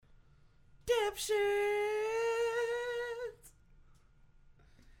Dipshit.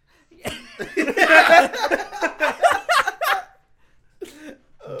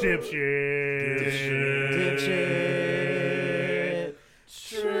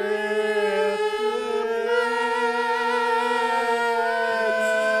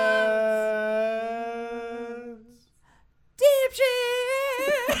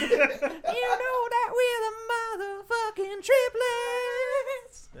 You know that we're the motherfucking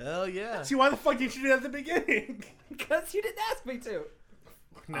triplets. Hell yeah. See, why the fuck did you do that at the beginning? Because you didn't ask me to.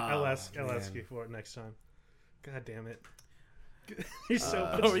 No, I'll ask you for it next time. God damn it. You're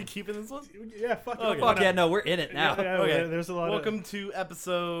so are we keeping this one? Yeah, fuck it. Oh, fuck yeah, no, we're in it now. Yeah, Okay. There's a lot Welcome to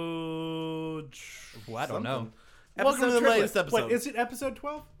episode... Well, I don't know. Welcome to the latest episode. Wait, is it episode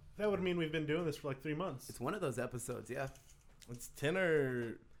 12? That would mean we've been doing this for like 3 months. It's one of those episodes, yeah. It's 10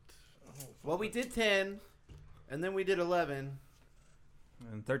 or... Well, we did 10, and then we did 11.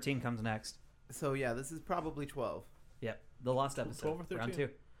 And 13 comes next. So, yeah, this is probably 12. Yep, the lost episode. 12 or 13? Round 2.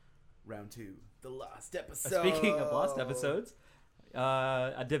 Round 2. The lost episode. Speaking of lost episodes,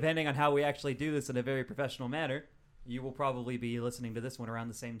 depending on how we actually do this in a very professional manner, you will probably be listening to this one around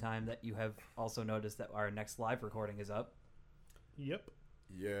the same time that you have also noticed that our next live recording is up. Yep.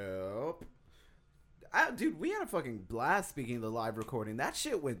 Dude, we had a fucking blast speaking of the live recording. That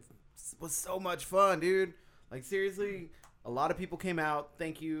shit was so much fun, dude. Like, seriously, a lot of people came out.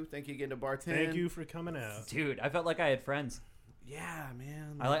 Thank you again to Bartend. Thank you for coming out. Dude, I felt like I had friends. Yeah,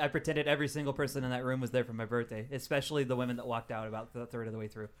 man. I pretended every single person in that room was there for my birthday, especially the women that walked out about the third of the way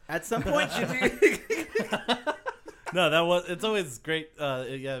through. At some point, you do. No, it's always great.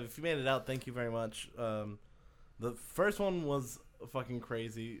 Yeah, if you made it out, thank you very much. The first one was fucking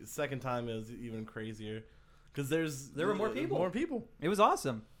crazy. Second time it was even crazier because there were more people. It was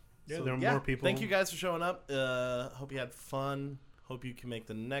awesome. Yeah, So, there were more people. Thank you guys for showing up. Hope you had fun. Hope you can make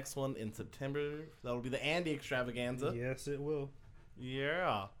the next one in September. That'll be the Andy extravaganza. Yes, it will.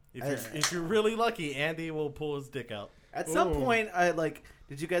 Yeah. If you're really lucky, Andy will pull his dick out. At some point,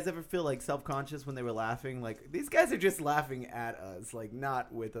 did you guys ever feel like self-conscious when they were laughing? Like, these guys are just laughing at us, like,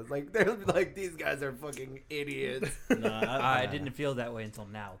 not with us. Like, they're like, these guys are fucking idiots. I didn't feel that way until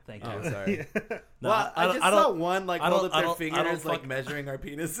now. Thank you. Oh, sorry. No, well, I just saw one, like, hold up their fingers, like, fuck- measuring our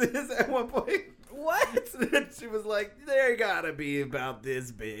penises at one point. What? She was like, they gotta be about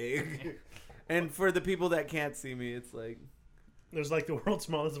this big. And for the people that can't see me, it's like... There's like the world's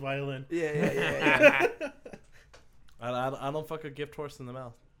smallest violin. Yeah. I don't fuck a gift horse in the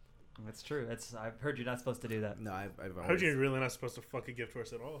mouth. That's true. I've heard you're not supposed to do that. No, I've I heard you're really not supposed to fuck a gift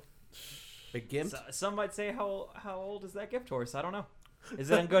horse at all. A gimp? Some might say, how old is that gift horse? I don't know. Is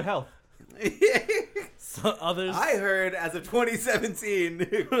it in good health? So others... I heard as of 2017,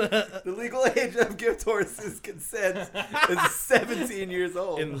 the legal age of gift horses consent is 17 years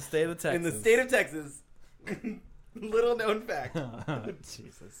old. in the state of Texas. In the state of Texas. Little known fact.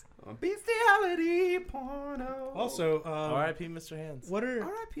 Jesus. Bestiality porno. Also, R.I.P. Mr. Hands. what are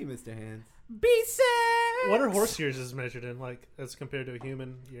R.I.P. Mr. Hands. Be sad. what are horse years is measured in, like, as compared to a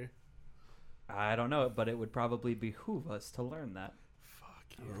human year? I don't know, but it would probably behoove us to learn that. Fuck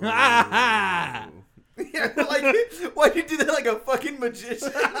you. Yeah, like, why'd you do that like a fucking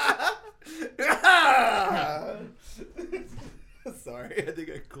magician? Sorry, I think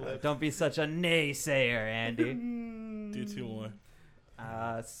I clipped. Don't be such a naysayer, Andy. Do 2 more.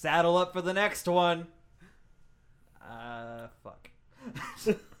 Saddle up for the next one. Fuck.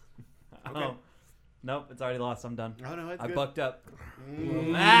 Okay. Oh. Nope, it's already lost. I'm done. Oh, no, it's I good. bucked up.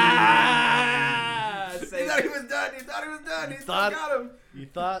 He thought he was done. He still got him. You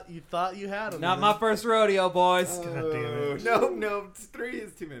thought you had him. Not my first rodeo, boys. God damn it. No, 3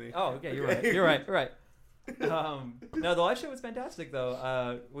 is too many. Oh, okay, you're right. You're right. No, the live show was fantastic,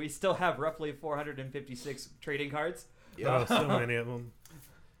 though. We still have roughly 456 trading cards. Oh, so many of them.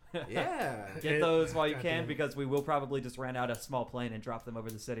 Yeah. Get those while you God can, damn. because we will probably just rent out a small plane and drop them over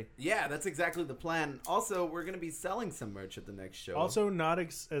the city. Yeah, that's exactly the plan. Also, we're going to be selling some merch at the next show. Also, not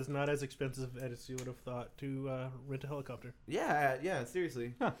as expensive as you would have thought to rent a helicopter. Yeah,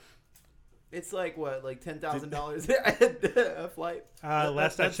 seriously. Huh. It's like, what, like $10,000 a flight?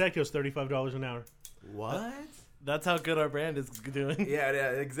 Last I checked, it was $35 an hour. What? That's how good our brand is doing. Yeah,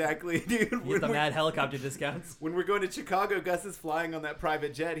 exactly, dude. Get the mad helicopter discounts. When we're going to Chicago, Gus is flying on that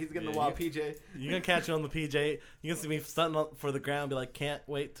private jet. He's getting the wild PJ. You're going to catch me on the PJ. You're going to see me stunting up for the ground, be like, can't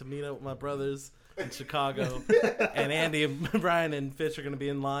wait to meet up with my brothers in Chicago. And Andy and Brian and Fish are going to be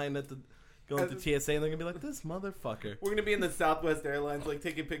in line at the going through TSA, and they're gonna be like, "This motherfucker." We're gonna be in the Southwest Airlines, like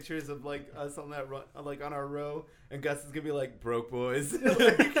taking pictures of like us on that run, like on our row, and Gus is gonna be like, "Broke boys."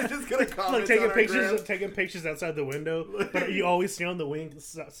 Like, he's just gonna comment like taking pictures outside the window, but you always see on the wing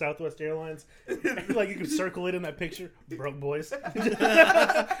Southwest Airlines, like you can circle it in that picture. Broke boys.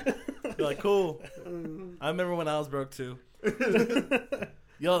 You're like, cool. I remember when I was broke too.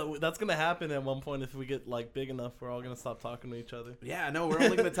 Yo, that's gonna happen at one point if we get like big enough. We're all gonna stop talking to each other. Yeah, no, we're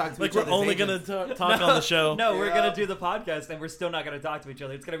only gonna talk to like each we're other. only gonna talk on the show. No, we're gonna do the podcast, and we're still not gonna talk to each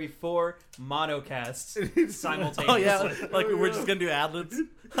other. It's gonna be 4 monocasts simultaneously. Oh yeah, like we're just gonna do ad-libs.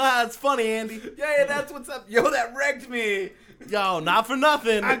 Ha, it's funny, Andy. Yeah, that's what's up. Yo, that wrecked me. Yo, not for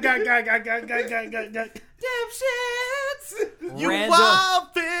nothing. I got. Damn shits. You wild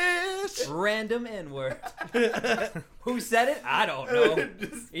fish. Random N-word. Who said it? I don't know.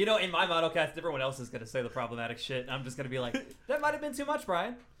 You know, in my monocast, everyone else is going to say the problematic shit. And I'm just going to be like, that might have been too much,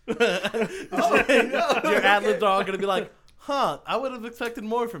 Brian. Your ad-libs are all going to be like, huh, I would have expected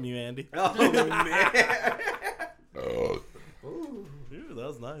more from you, Andy. Oh, man. Dude, that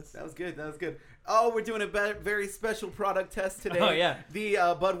was nice. That was good. Oh, we're doing a very special product test today. Oh, yeah. The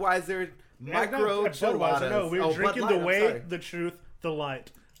Budweiser Micro Chiladas. No, we're drinking Bud the Light, way, the truth, the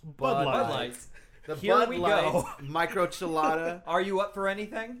light. Bud Light. Bud Light. The Here Bud we Light go. Micro Chilada. Are you up for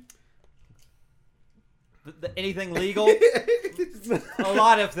anything? Anything legal? A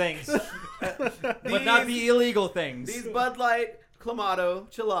lot of things. But not the illegal things. These Bud Light Clamato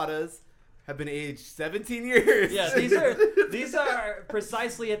Chiladas have been aged 17 years. Yeah, these are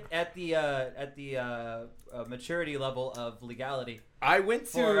precisely at the maturity level of legality. I went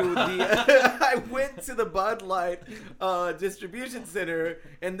to the Bud Light distribution center,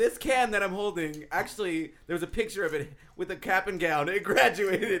 and this can that I'm holding, actually, there was a picture of it with a cap and gown. It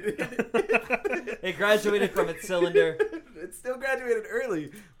graduated. It graduated from its cylinder. It still graduated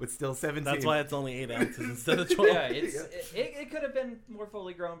early, but still 17. That's why it's only 8 ounces instead of 12. Yeah, it could have been more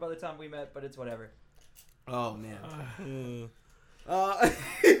fully grown by the time we met, but it's whatever. Oh, man.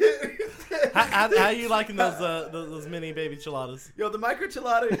 How you liking those mini baby chiladas? Yo, the micro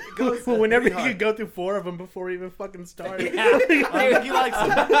chilada goes. Whenever pretty you hard. could go through 4 of them before we even fucking started. Yeah. I think he likes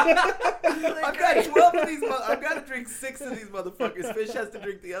them. I've got 12 of these. I've got to drink 6 of these motherfuckers. Fish has to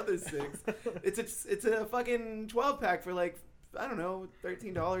drink the other 6. It's a fucking 12-pack for like, I don't know,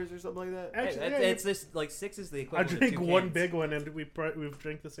 $13 or something like that. Actually, It's just like 6 is the I equivalent. drink of 2 one cans. big one, and we've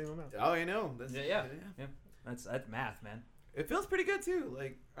drank the same amount. Oh, I know. That's, Yeah. That's math, man. It feels pretty good too.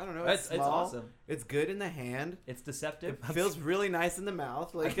 Like, I don't know. It's It's small. awesome. It's good in the hand. It's deceptive. It feels really nice in the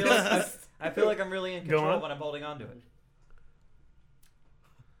mouth. Like, I feel like I'm really in Go control on. when I'm holding on to it.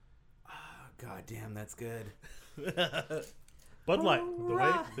 God damn, that's good. Bud Light, the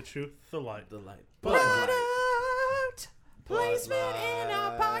way, the truth, the light. The light. Product placement in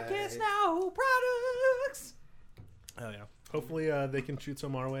our podcast now. Products. Oh yeah. Hopefully, they can shoot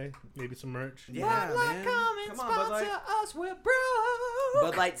some our way. Maybe some merch. Yeah, Bud Light, man. come and Come on, Bud Light. sponsor us. We're broke.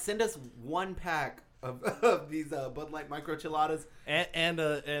 Bud Light, send us 1 pack of these Bud Light micro chiladas. And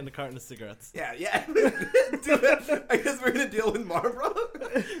a carton of cigarettes. Yeah. Dude, I guess we're gonna deal with Marlboro.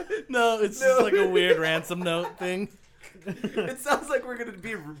 No, it's just like a weird ransom note thing. It sounds like we're gonna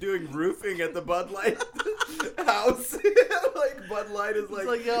be doing roofing at the Bud Light house. Like Bud Light is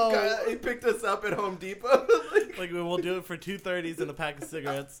like yo, he picked us up at Home Depot. like we'll do it for $2.30s and a pack of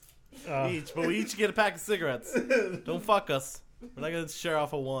cigarettes each, but we each get a pack of cigarettes. Don't fuck us. We're not gonna share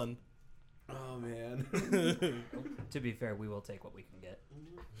off a 1. Oh man. To be fair, we will take what we can get.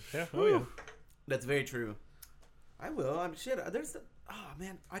 Yeah. Oh yeah. That's very true. I will. I'm shit. Oh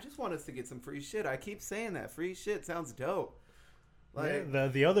man, I just want us to get some free shit. I keep saying that free shit sounds dope. Like, Yeah,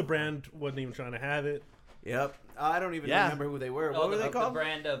 the other brand wasn't even trying to have it. yep. I don't even remember who they were. What were they The called?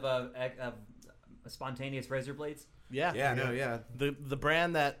 brand of spontaneous razor blades. Yeah. Yeah. The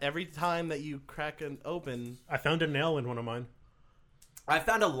brand that every time that you crack an open, I found a nail in one of mine, I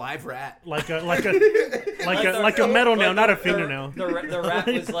found a live rat. like a metal nail, not a fingernail. The rat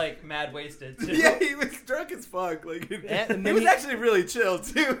was like mad wasted. Too. Yeah, he was drunk as fuck. Like, and he was actually really chill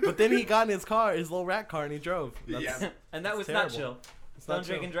too. but then he got in his car, his little rat car, and he drove. Yeah. And that was terrible. not chill. It's Don't not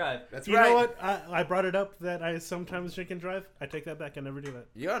drink chill. and drive. That's You right. know what? I brought it up that I sometimes drink and drive. I take that back. I never do that.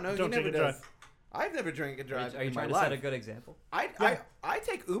 Yeah, no, Don't he never drink and does. drive. I've never drank and drive. Are you in trying my to set life. a good example? I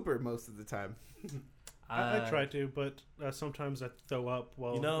take Uber most of the time. I try to, but sometimes I throw up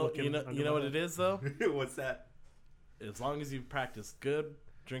while looking. You know what it is though. What's that? As long as you practice good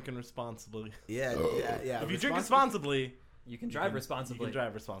drinking responsibly. Yeah. If you drink responsibly, You can drive responsibly. You can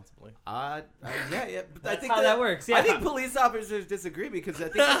drive responsibly. Yeah. But That's I think how that works. Yeah. I think police officers disagree because I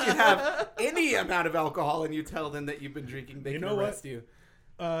think if you have any amount of alcohol and you tell them that you've been drinking, they You can know what? arrest you.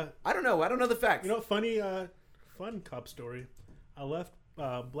 I don't know. I don't know the facts. You know, fun cop story. I left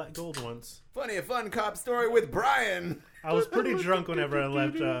Black Gold once. Funny, a fun cop story with Brian. I was pretty drunk whenever I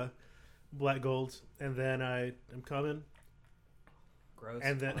left Black Gold, and then I'm coming, Gross.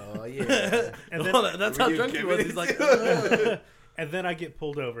 and then Oh yeah. and then Well, that's how you drunk he was. giving He's like, and then I get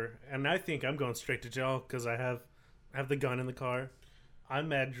pulled over, and I think I'm going straight to jail because I have the gun in the car. I'm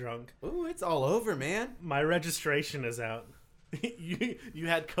mad drunk. Ooh, it's all over, man. My registration is out. you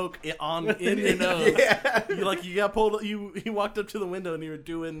had coke in your nose. Yeah. You got pulled. You walked up to the window and you were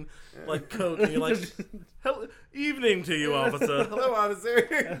doing like coke. And you're like, "Hello, evening to you, officer." Hello,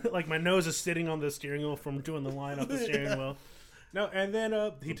 officer. Like my nose is sitting on the steering wheel from doing the line off the steering wheel. No, and then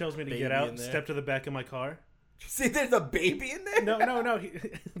he tells me to Baby get in out, there. step to the back of my car. See, there's a baby in there. No.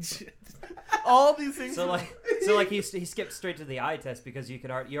 All these things. So he skipped straight to the eye test because you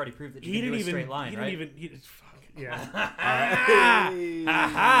already proved that you He can do didn't a even. straight line, He right? didn't even. Fuck. Yeah. Hey.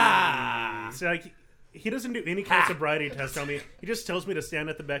 So like he doesn't do any kind of sobriety test on me. He just tells me to stand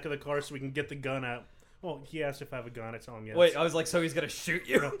at the back of the car so we can get the gun out. Well, he asked if I have a gun. I tell him yes. Wait, I was like, so he's gonna shoot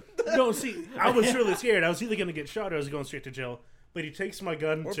you? No, see, I was really scared. I was either going to get shot or I was going straight to jail. But he takes my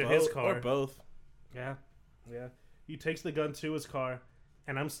gun to his car. or both. Yeah. He takes the gun to his car,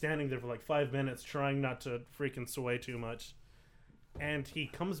 and I'm standing there for like 5 minutes trying not to freaking sway too much. And he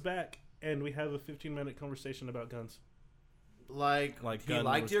comes back, and we have a 15-minute conversation about guns. Like he gun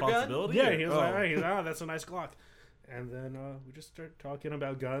liked your gun? responsibility? Yeah, or- he was oh. like, hey, that's a nice Glock. And then we just start talking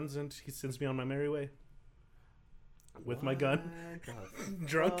about guns, and he sends me on my merry way. With my gun.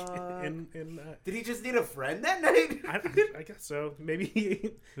 Drunk. Did he just need a friend that night? I guess so. Maybe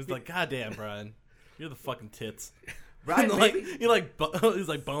he... He's like, "God damn, Brian, you're the fucking tits." Brian, And like maybe. he's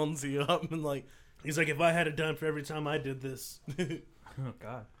like bones you up and like. He's like, if I had it done for every time I did this. Oh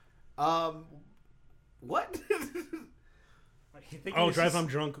God. What? You think he I'll was drive just- home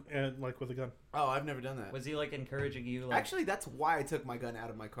drunk and like with a gun. Oh, I've never done that. Was he like encouraging you? Like, Actually, that's why I took my gun out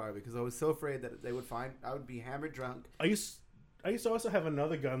of my car, because I was so afraid that they would find I would be hammered drunk. I used to also have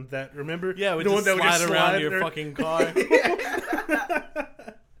another gun that, remember? Yeah, we the just one that would slide just around slide your there? fucking car.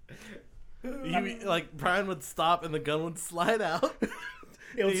 Like Brian would stop and the gun would slide out.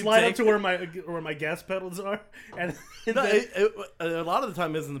 It would You slide up take to where my gas pedals are, and No, then, a lot of the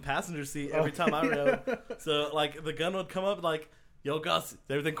time is in the passenger seat every time I rode. So like the gun would come up like, "Yo, Gus, is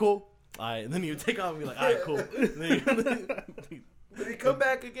everything cool?" All right, and then you would take off and be like, "All right, cool." Then he come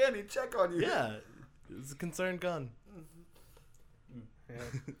back again, he'd check on you. Yeah, it was a concerned gun.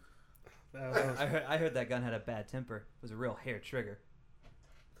 I heard that gun had a bad temper. It was a real hair trigger.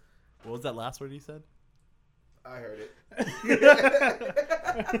 What was that last word you said? I heard it.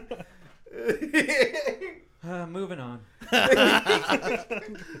 Moving on.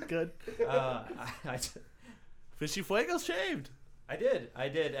 good. Fishy Fuego's shaved. I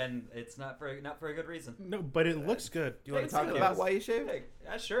did, and it's not for a good reason. No, but it looks good. You want Hey, to talk it's about okay. why you shaved? Hey,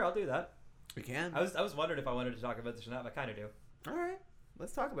 yeah, sure, I'll do that. We can. I was wondering if I wanted to talk about this or not, but I kind of do. All right,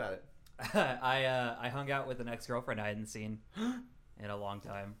 let's talk about it. I hung out with an ex-girlfriend I hadn't seen in a long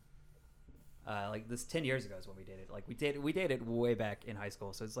time. Like this 10 years ago is when we dated. Like we dated way back in high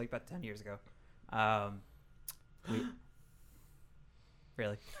school, so it's like about 10 years ago.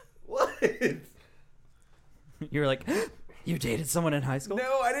 Really? What? You were like, you dated someone in high school?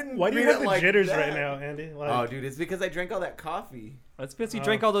 No, I didn't. Why do you mean have it the like jitters that. right now, Andy? Like, Oh, dude, it's because I drank all that coffee. That's because you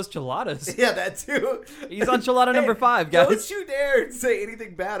drank all those chiladas. Yeah, that too. He's on chilada number 5, guys. Don't you dare say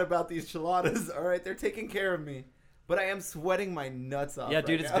anything bad about these chiladas. All right, they're taking care of me, but I am sweating my nuts off. Yeah, dude,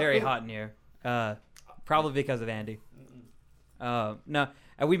 right it's now. very hot in here. Probably because of Andy. No,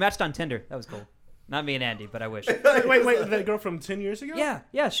 we matched on Tinder. That was cool. Not me and Andy, but I wish. wait, that girl from 10 years ago? Yeah.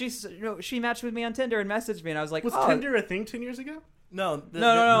 She matched with me on Tinder and messaged me, and I was like, Was oh. Tinder a thing 10 years ago? No. They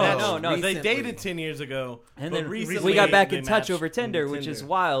Recently. dated 10 years ago, And but then recently we got back they in touch matched over Tinder, on which is Tinder.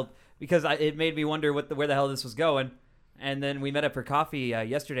 wild because it made me wonder where the hell this was going. And then we met up for coffee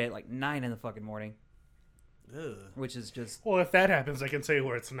yesterday at like 9 in the fucking morning, Ugh. which is just Well, if that happens, I can say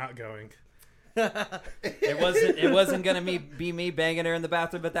where it's not going. it wasn't gonna be me banging her in the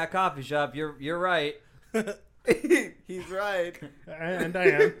bathroom at that coffee shop. You're right. He's right. And I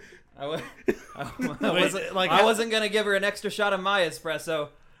am. I wasn't gonna give her an extra shot of my espresso.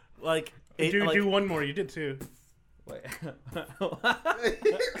 Like, Do one more. You did too. Wait,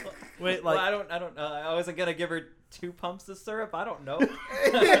 wait, well, like, I don't. I wasn't gonna give her 2 pumps of syrup. I don't know. 2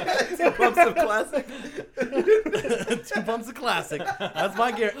 pumps of classic. 2 pumps of classic. That's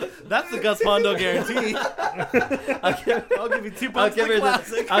my That's the Gus Fondo guarantee. I'll give you 2 pumps of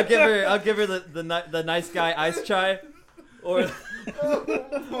classic. I'll give her the nice guy ice chai. or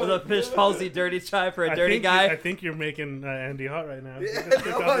the fish palsy dirty chai for a dirty guy. I think you're making Andy hot right now. Yeah,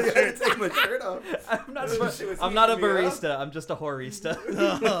 no, you had to take my shirt off. I'm not a heating me up. barista. I'm just a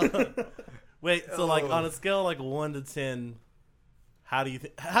horista. Wait, so like on a scale of like 1 to 10, how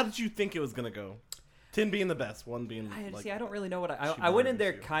did you think it was gonna go? 10 being the best, 1 being like. I don't really know what she I went in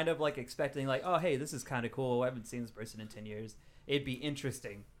there murders you. kind of like expecting like, oh hey, this is kind of cool. I haven't seen this person in 10 years. It'd be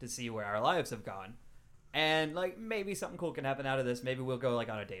interesting to see where our lives have gone. And like maybe something cool can happen out of this. Maybe we'll go like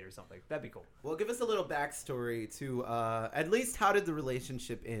on a date or something. That'd be cool. Well, give us a little backstory to at least how did the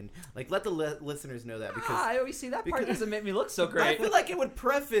relationship end? Like, let the listeners know that because I always see that part doesn't make me look so great. I feel like it would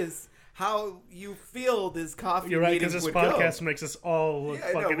preface how you feel this coffee You're right, meeting because this would podcast go. makes us all look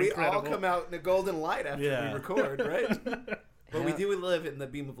fucking we incredible. all come out in a golden light after we record, right? But we Yeah. do live in the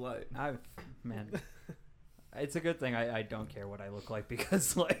beam of light. Man, it's a good thing I don't care what I look like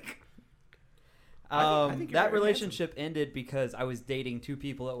because like. I think you're That very relationship ended because I was dating 2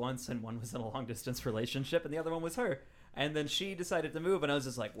 people at once, and one was in a long distance relationship, and the other one was her. And then she decided to move, and I was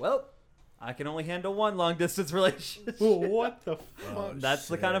just like, well, I can only handle one long distance relationship. What the fuck? That's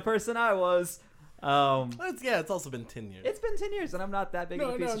the kind of person I was. It's also been 10 years. It's been 10 years, and I'm not that big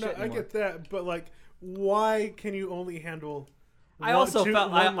of a piece of shit I anymore. get that, but like, why can you only handle? I also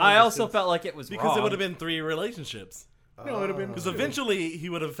felt like it was because wrong. it would have been 3 relationships. No, it would have been Because eventually he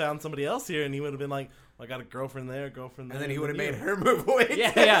would have found somebody else here, and he would have been like, I got a girlfriend there, girlfriend there. And then he would have you. made her move away.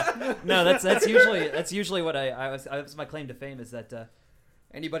 Yeah. No, that's usually what I was my claim to fame is that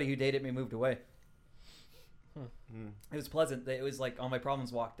anybody who dated me moved away. It was pleasant. It was like all my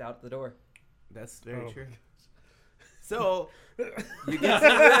problems walked out the door. That's very Oh. true. So you get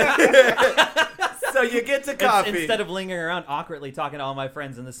to, so you get to coffee. Instead of lingering around awkwardly talking to all my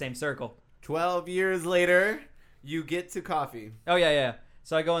friends in the same circle. 12 years later, you get to coffee. Oh yeah.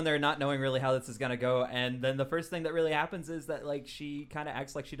 So I go in there not knowing really how this is gonna go, and then the first thing that really happens is that like she kind of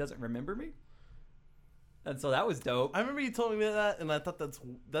acts like she doesn't remember me, and so that was dope. I remember you told me that, and I thought that's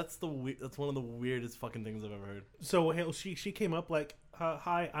one of the weirdest fucking things I've ever heard. So she came up like,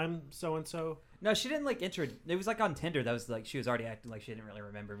 "Hi, I'm so and so." No, she didn't like intro. It was like on Tinder. That was like she was already acting like she didn't really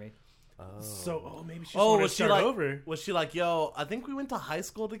remember me. So maybe she just wanted to was she start like? over. Was she like, yo? I think we went to high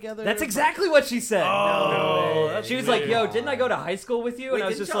school together. That's exactly what she said. Oh, that's She was like, weird. "Yo, didn't I go to high school with you?" Wait, and I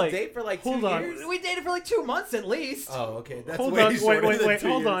was didn't just y'all like, date for like hold 2 on. years? "We dated for like 2 months at least." Oh, okay. That's Hold way on, shorter wait, than 2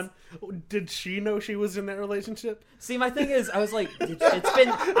 hold years. on. Did she know she was in that relationship? See, my thing is, I was like,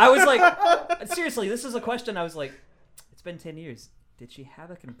 I was like, seriously, this is a question. I was like, it's been 10 years. Did she have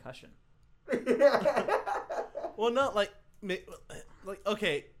a concussion? Well, not like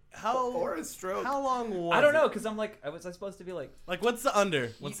okay. How Or a stroke. How long was I don't know, it? because I'm like, was I supposed to be like, Like, what's the under?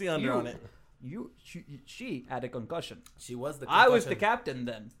 What's the under on it? She had a concussion. She was the I was the concussion. captain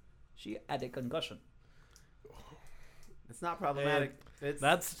then. She had a concussion. It's not problematic. It's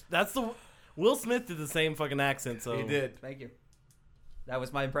That's the Will Smith did the same fucking accent. So He did. Thank you. That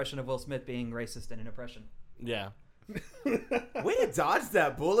was my impression of Will Smith being racist in an impression. Yeah. Way to dodge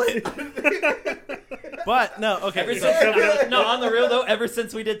that bullet. But no, okay. Ever so- since, no, on the real though, ever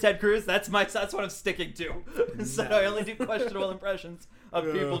since we did Ted Cruz, that's what I'm sticking to. So I only do questionable impressions of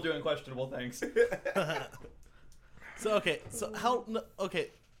people doing questionable things. So okay,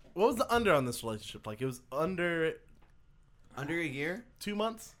 what was the under on this relationship? Like it was under Under a year? 2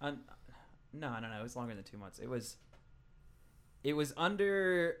 months? No, it was longer than 2 months. It was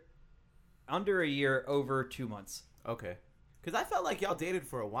under a year, over 2 months. Okay. Because I felt like y'all dated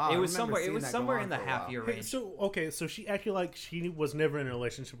for a while. It was I remember somewhere. It seeing was that somewhere go in on the for a half while. year Hey, range. so she acted like she was never in a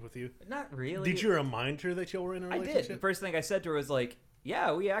relationship with you. Not really. Did you remind her that y'all were in a I relationship? did. The first thing I said to her was like,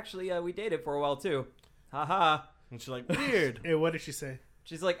 "Yeah, we actually we dated for a while too." Haha. And she's like, weird. Hey, what did she say?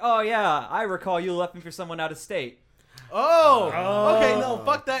 She's like, "Oh yeah, I recall you left me for someone out of state." Oh, okay, no,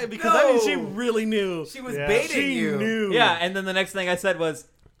 fuck that, because that means she No. really knew. She was Yeah. baiting She you. knew. Yeah, and then the next thing I said was,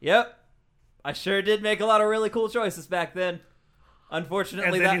 "Yep, I sure did make a lot of really cool choices back then. Unfortunately,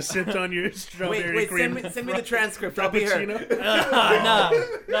 And then that you sipped on your strawberry Wait, cream. send me the transcript. I'll be here.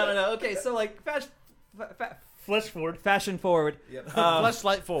 Frappuccino. no. Okay, so like Flash forward. fashion forward. Yep.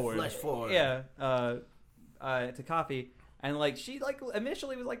 Fleshlight forward. Flash forward. Yeah, to coffee, and like she like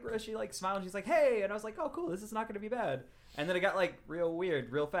initially was like she like smiled, and she's like, "Hey," and I was like, "Oh, cool, this is not gonna be bad." And then it got like real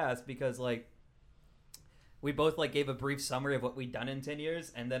weird, real fast, because like we both like gave a brief summary of what we'd done in 10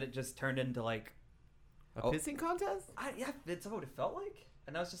 years, and then it just turned into like A pissing contest? yeah, that's what it felt like.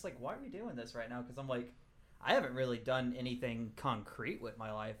 And I was just like, why are we doing this right now? Because I'm like, I haven't really done anything concrete with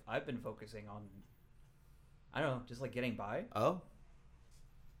my life. I've been focusing on, I don't know, just like getting by. Oh.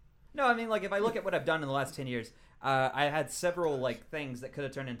 No, I mean, like, if I look at what I've done in the last 10 years, I had several, like, things that could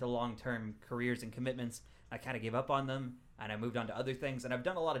have turned into long-term careers and commitments. I kind of gave up on them. and I moved on to other things, and I've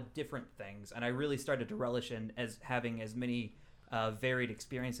done a lot of different things, and I really started to relish in as having as many varied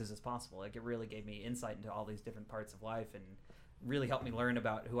experiences as possible. Like, it really gave me insight into all these different parts of life and really helped me learn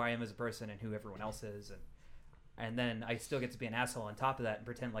about who I am as a person and who everyone else is. And then I still get to be an asshole on top of that and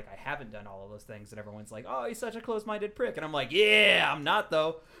pretend like I haven't done all of those things, and everyone's like, oh, he's such a close-minded prick. And I'm like, yeah, I'm not,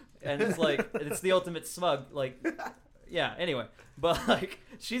 though. And it's like, it's the ultimate smug. Like, yeah, anyway. But, like,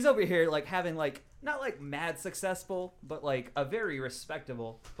 she's over here, like, having, like, not, like, mad successful, but, like, a very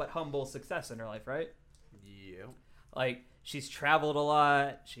respectable but humble success in her life, right? Yeah. Like, she's traveled a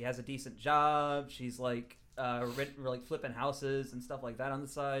lot. She has a decent job. She's, like, flipping houses and stuff like that on the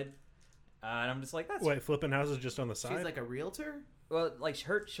side. And I'm just like, that's... Wait, flipping houses just on the side? She's like a realtor? Well, like,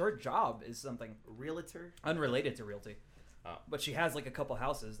 her job is something... Realtor? Unrelated to realty. Oh. But she has, like, a couple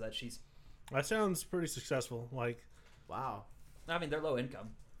houses that she's... That sounds pretty successful. Like... Wow. I mean, they're low income.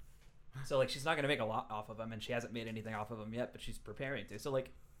 So, like, she's not going to make a lot off of them, and she hasn't made anything off of them yet, but she's preparing to. So, like,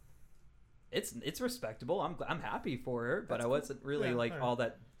 it's respectable. I'm happy for her, but I wasn't really, all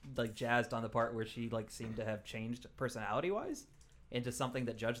that, like, jazzed on the part where she, like, seemed to have changed personality-wise into something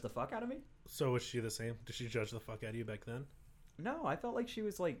that judged the fuck out of me. So was she the same? Did she judge the fuck out of you back then? No, I felt like she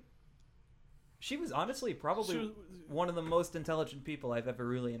was, like... She was honestly probably one of the most intelligent people I've ever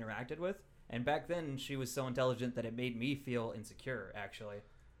really interacted with. And back then, she was so intelligent that it made me feel insecure, actually.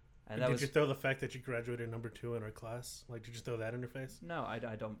 And did you throw the fact that you graduated number 2 in her class? Like, did you throw that in her face? No, I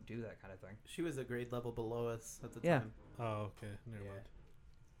don't do that kind of thing. She was a grade level below us at the Yeah. time. Oh, okay. Never mind.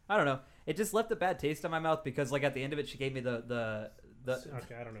 I don't know. It just left a bad taste in my mouth because, like, at the end of it, she gave me the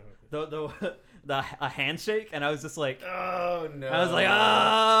Okay, I don't know. a handshake, and I was just like, Oh, no. I was like,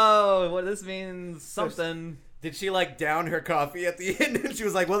 oh, what this means something. Did she, like, down her coffee at the end? And she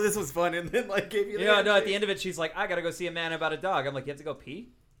was like, well, this was fun, and then, like, gave you the No, at handshake? the end of it, she's like, I gotta go see a man about a dog. I'm like, you have to go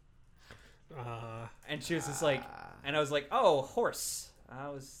pee? Uh, And she was just like, and I was like, oh, horse. I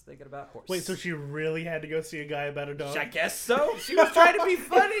was thinking about horse. wait, so she really had to go see a guy about a dog? I guess so. She was trying to be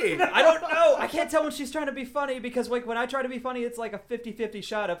funny. I don't know. I can't tell when she's trying to be funny because, like, when I try to be funny, it's like a 50-50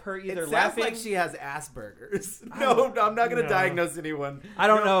 shot of her either It sounds laughing. like she has Asperger's. No, I'm not going to No. diagnose anyone. I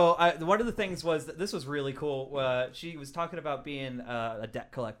don't know. One of the things was that this was really cool. She was talking about being a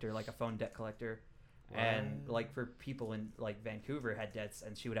debt collector, like a phone debt collector, and like for people in like Vancouver had debts,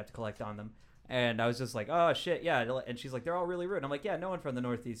 and she would have to collect on them. And I was just like, oh shit, yeah. And she's like, they're all really rude. I'm like, yeah, no one from the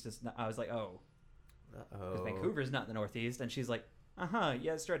Northeast is. I was like, oh, because Vancouver's not in the Northeast. And she's like,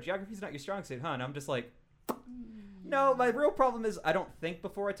 yeah, it's true. Geography's not your strong suit, huh? And I'm just like, no, my real problem is I don't think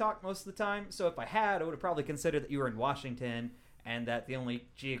before I talk most of the time. So if I had, I would have probably considered that you were in Washington, and that the only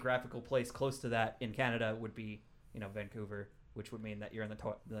geographical place close to that in Canada would be, Vancouver, which would mean that you're in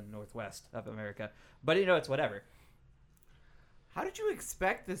the Northwest of America. But it's whatever. How did you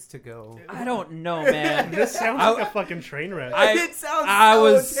expect this to go? I don't know, man. This sounds like a fucking train wreck. It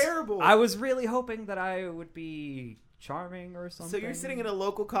sounds so terrible. I was really hoping that I would be charming or something. So you're sitting in a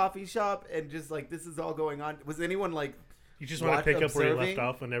local coffee shop and just like this is all going on. Was anyone like? You just want to pick up where you left observing?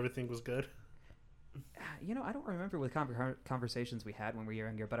 off when everything was good? I don't remember what conversations we had when we were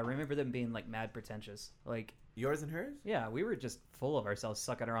younger, but I remember them being like mad pretentious. Like Yours and hers? yeah, we were just full of ourselves,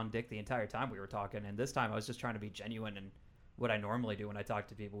 sucking our own dick the entire time we were talking. And this time I was just trying to be genuine and what I normally do when I talk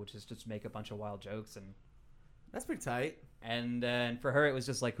to people, which is just make a bunch of wild jokes. And That's pretty tight. and for her, it was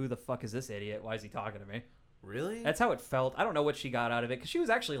just like, who the fuck is this idiot? Why is he talking to me? Really? That's how it felt. I don't know what she got out of it because she was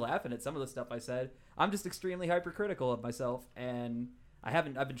actually laughing at some of the stuff I said. I'm just extremely hypercritical of myself, and I've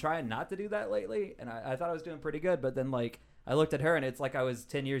been trying not to do that lately, and I thought I was doing pretty good, but then like I looked at her and it's like I was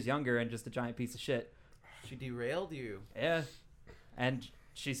 10 years younger and just a giant piece of shit. She derailed you. Yeah. And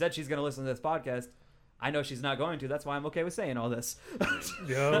she said she's going to listen to this podcast. I know she's not going to. That's why I'm okay with saying all this.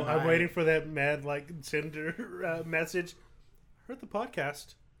 Yo, I'm waiting for that mad like Tinder message. Heard the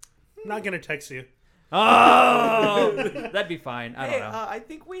podcast. I'm not gonna text you. Oh, that'd be fine. I don't know. I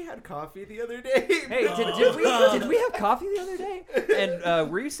think we had coffee the other day. Hey, did we have coffee the other day?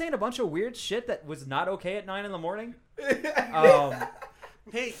 And were you saying a bunch of weird shit that was not okay at 9 a.m?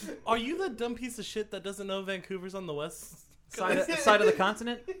 Hey, are you the dumb piece of shit that doesn't know Vancouver's on the west Side of the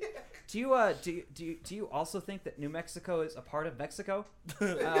continent? Do you also think that New Mexico is a part of Mexico?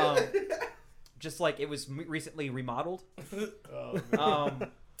 Just like it was recently remodeled.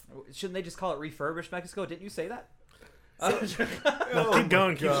 Shouldn't they just call it refurbished Mexico? Didn't you say that? No, keep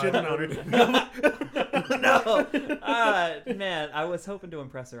going. Keep shitting on her. No, man, I was hoping to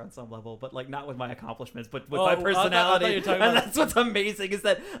impress her on some level, but like not with my accomplishments, but with my I thought personality. you were talking And about- that's what's amazing is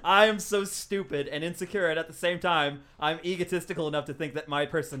that I am so stupid and insecure, and at the same time, I'm egotistical enough to think that my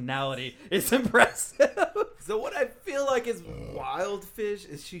personality is impressive. So what I feel like is wild, Fish,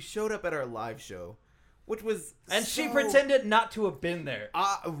 is she showed up at our live show. which was And she so- pretended not to have been there.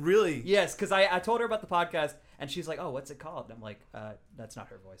 Really? Yes, because I told her about the podcast, and she's like, "Oh, what's it called?" And I'm like, "That's not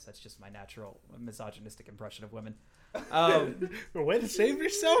her voice. That's just my natural misogynistic impression of women." Way to save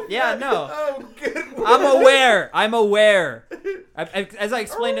yourself? Yeah, no. Oh, good. I'm aware. As I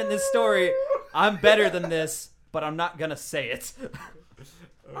explained in this story, I'm better than this, but I'm not gonna say it.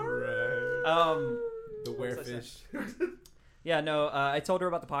 All right. The what was I werefish. Yeah, no. I told her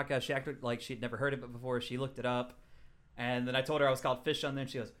about the podcast. She acted like she'd never heard of it before. She looked it up. And then I told her I was called Fish on there, and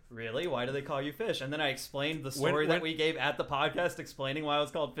she goes, "Really? Why do they call you Fish?" And then I explained the story that we gave at the podcast, explaining why I was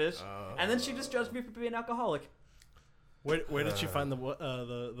called Fish. And then she just judged me for being an alcoholic. Where did you find the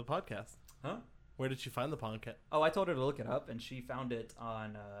podcast? Huh? Where did you find the podcast? Oh, I told her to look it up, and she found it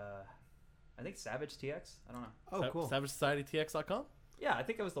on, I think Savage TX. I don't know. Oh, cool. SavageSocietyTX.com? Yeah, I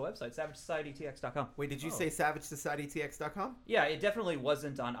think it was the website, SavageSocietyTX.com. Wait, did you say SavageSocietyTX.com? Yeah, it definitely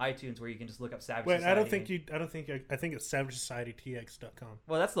wasn't on iTunes where you can just look up Savage Wait, Society. I think it's SavageSocietyTX.com.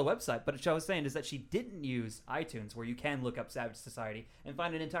 Well, that's the website, but what I was saying is that she didn't use iTunes, where you can look up Savage Society and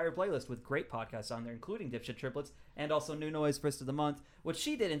find an entire playlist with great podcasts on there, including Dipshit Triplets and also New Noise First of the Month. What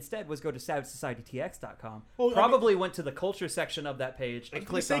she did instead was go to SavageSocietyTX.com. Well, Probably went to the culture section of that page. I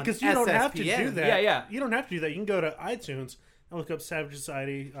was saying, because you don't have to do SSPN. that. Yeah. You don't have to do that. You can go to iTunes and look up Savage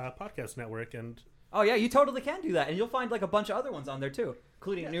Society Podcast Network, and Oh, yeah, you totally can do that. And you'll find like a bunch of other ones on there, too,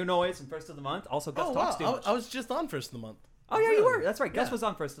 including New Noise and First of the Month. Also, Gus Talks Too Much. I was just on First of the Month. Oh, yeah, you Really? were. That's right. Gus was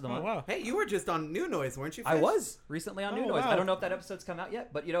on First of the oh Month. wow, Hey, you were just on New Noise, weren't you? I Fish? was recently on New Oh, Noise. wow. I don't know if that episode's come out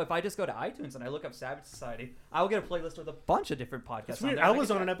yet, but you know, if I just go to iTunes and I look up Savage Society, I'll get a playlist with a bunch of different podcasts. it's on weird. there. I and was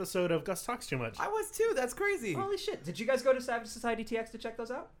can on an check. episode of Gus Talks Too Much. I was too. That's crazy. Holy shit! Did you guys go to Savage Society TX to check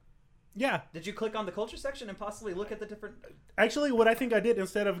those out? Yeah, Did you click on the culture section and possibly look at the different? actually, what I think I did,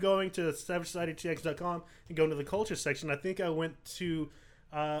 instead of going to SavageSocietyTX.com and going to the culture section, I think I went to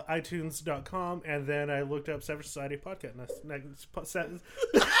iTunes.com and then I looked up Savage Society Podcast.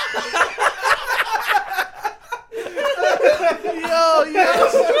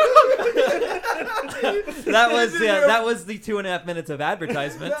 That was the 2.5 minutes of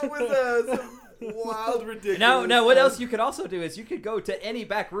advertisement. That was some wild, ridiculous. Now, what else you could also do is you could go to any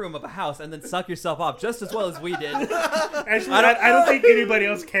back room of a house and then suck yourself off just as well as we did. Actually, I don't think anybody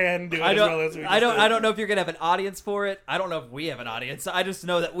else can do it as well as we I just did. don't know if you're gonna have an audience for it. I don't know if we have an audience. I just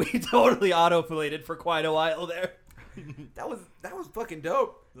know that we totally autofillated for quite a while there. That was fucking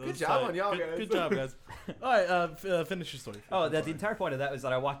dope. Good job on y'all, guys. Good job, guys. All right, finish your story. Oh, the entire point of that was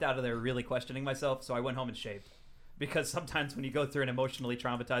that I walked out of there really questioning myself, so I went home and shaved. Because sometimes when you go through an emotionally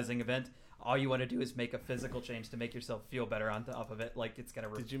traumatizing event, all you want to do is make a physical change to make yourself feel better on top of it. Like it's gonna.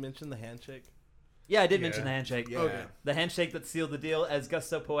 Did you mention the handshake? Yeah, I did Yeah. mention the handshake. Yeah. Okay. The handshake that sealed the deal, as Gus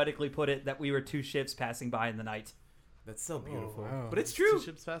so poetically put it, that we were two ships passing by in the night. That's so beautiful. wow. But it's Two true.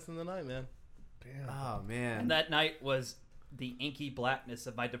 ships passing the night, man. Damn, Oh man. And that night was the inky blackness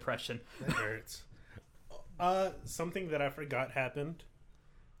of my depression. that hurts. Something that I forgot happened.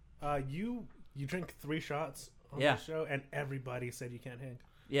 You drank 3 shots on Yeah. the show, and everybody said you can't hang.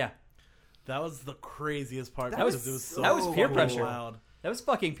 Yeah, That was the craziest part. That was- because it was so that was peer fucking pressure. loud. that was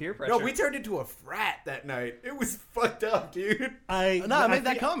fucking peer pressure. No, we turned into a frat that night. It was fucked up, dude. I made that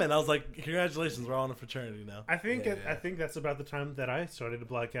think- comment. I was like, "Congratulations, we're all in a fraternity now." I think Yeah. I think that's about the time that I started to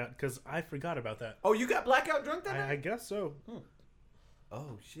black out because I forgot about that. Oh, you got blackout drunk that I night? guess so.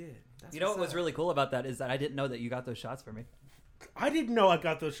 Oh shit. That's You know what what's was up. really cool about that is that I didn't know that you got those shots for me. I didn't know I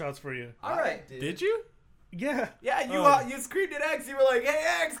got those shots for you. All right, dude. Did you? Yeah. Yeah, you Oh. you screamed at X. You were like, "Hey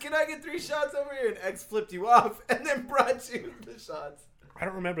X, can I get 3 shots over here?" And X flipped you off and then brought you the shots. I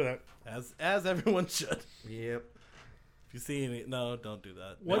don't remember that. As everyone should. Yep. If you see any, no, don't do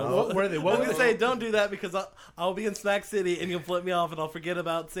that. What, No. what were they? I What was were gonna they? say don't do that because I'll be in Snack City and you'll flip me off and I'll forget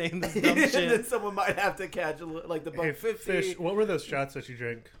about saying this dumb And then shit. someone might have to catch like the buck Hey, 50. Fish, what were those shots that you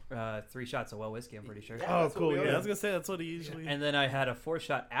drank? 3 shots of well whiskey, I'm pretty sure. Yeah, Oh, that's what cool, we yeah. Yeah, I ordered. was gonna say that's what he usually. And then I had a 4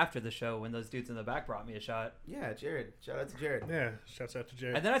 shot after the show when those dudes in the back brought me a shot. Yeah, Jared. Shout out to Jared. Yeah, shouts out to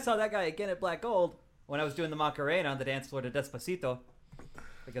Jay. And then I saw that guy again at Black Gold when I was doing the Macarena on the dance floor to Despacito.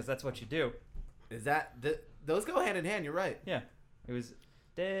 Because that's what you do. Is that those go hand in hand? You're right. Yeah. It was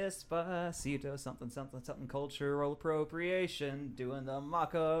Despacito, something, something, something, cultural appropriation, doing the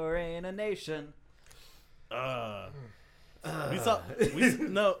Macarena Nation.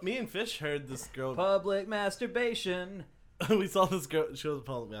 Me and Fish heard this girl. Public masturbation. We saw this girl. She was a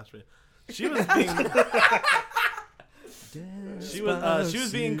public masturbator. She was being. she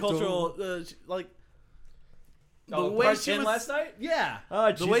was being cultural. Like the Oh, way part she 10 was last night? Yeah.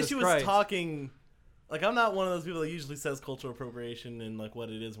 Oh, The way Jesus she was Christ. talking. Like I'm not one of those people that usually says cultural appropriation and like what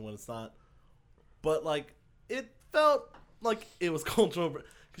it is and what it's not. But like it felt like it was cultural,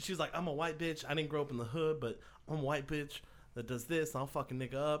 because she was like, I'm a white bitch. I didn't grow up in the hood, but I'm a white bitch that does this. I'll fucking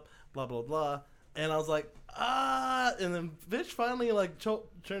nigga up, blah, blah, blah. And I was like, and then bitch finally like turned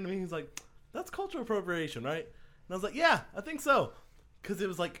to me. He's like, that's cultural appropriation, right? And I was like, yeah, I think so. Because it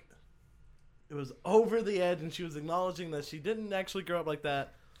was like, it was over the edge, and she was acknowledging that she didn't actually grow up like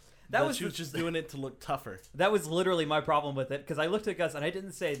that. She was just doing it to look tougher. That was literally my problem with it, because I looked at Gus and I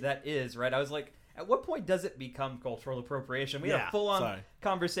didn't say that is, right? I was like, at what point does it become cultural appropriation? We had a full-on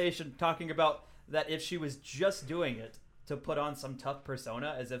conversation talking about that if she was just doing it to put on some tough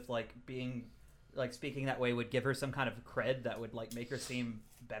persona, as if like being, like speaking that way would give her some kind of cred that would like make her seem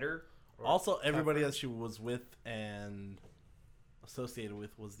better. Also, everybody that she was with and associated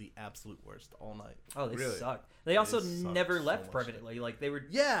with was the absolute worst all night. Oh, they sucked. They also never left permanently. Like they were.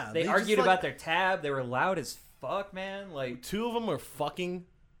 Yeah, they argued about their tab. They were loud as fuck, man. Like 2 of them were fucking.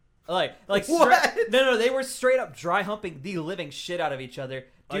 Like what? No, they were straight up dry humping the living shit out of each other.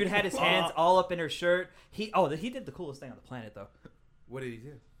 Dude had his hands all up in her shirt. He did the coolest thing on the planet though. What did he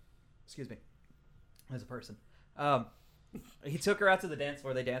do? Excuse me. As a person, he took her out to the dance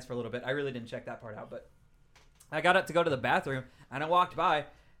floor. They danced for a little bit. I really didn't check that part out, but I got up to go to the bathroom, and I walked by,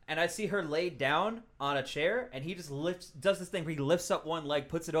 and I see her laid down on a chair, and he just does this thing where he lifts up one leg,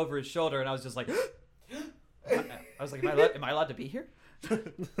 puts it over his shoulder, and I was just like, I was like, am I allowed to be here?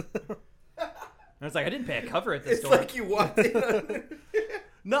 And I was like, I didn't pay a cover at this It's store. like you walked in.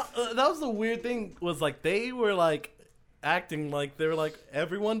 No, that was the weird thing. Was like they were like acting like they were like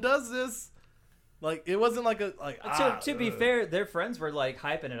everyone does this. Like it wasn't like a like. To be fair, their friends were like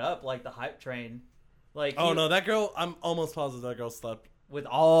hyping it up, like the hype train. Like no, that girl. I'm almost positive that girl slept with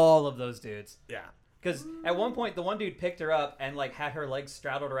all of those dudes. Yeah. Because at one point, the one dude picked her up and like had her legs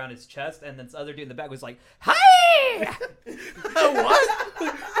straddled around his chest, and then this other dude in the back was like, "Hi!" What?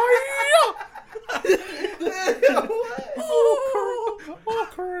 Oh,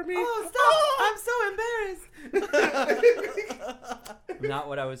 Kirby. Oh, stop! I'm so embarrassed. Not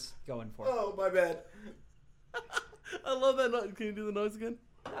what I was going for. Oh, my bad. I love that noise. Can you do the noise again?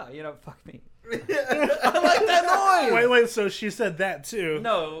 No, fuck me. I like that noise. Wait, so she said that too?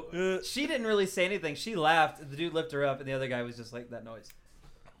 No, she didn't really say anything. She laughed. The dude lifted her up, and the other guy was just like, that noise.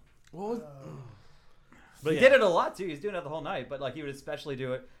 What was... But he did it a lot, too. He was doing it the whole night. But like he would especially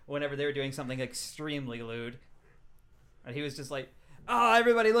do it whenever they were doing something extremely lewd. And he was just like, oh,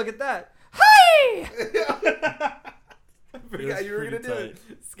 everybody look at that. Hi! I forgot you were going to do it.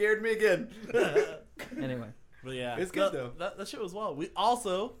 Scared me again. Anyway. But yeah. It's good, though. That shit was wild. We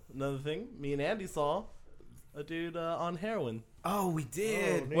also, another thing, me and Andy saw a dude on heroin. Oh, we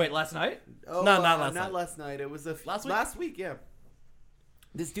did. Wait, last night? Oh, No, not last night. It was Last week? Last week, yeah.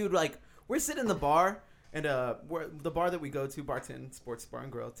 This dude, like, we're sitting in the bar, and we're the bar that we go to, Bar 10 Sports Bar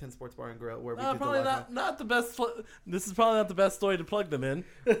and Grill, 10 Sports Bar and Grill, where we did probably the not the best. This is probably not the best story to plug them in.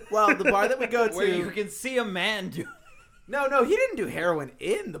 Well, the bar that we go to, Where you can see a man do. No, he didn't do heroin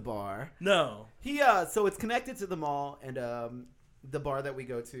in the bar. No. He so it's connected to the mall and the bar that we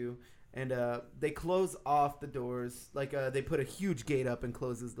go to, and they close off the doors. Like they put a huge gate up and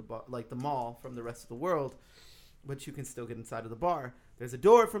closes the bar, like the mall, from the rest of the world, but you can still get inside of the bar. There's a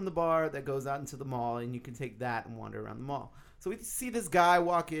door from the bar that goes out into the mall, and you can take that and wander around the mall. So we see this guy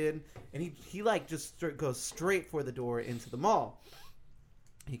walk in, and he like just goes straight for the door into the mall.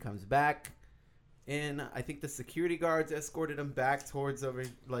 He comes back in. I think the security guards escorted him back towards over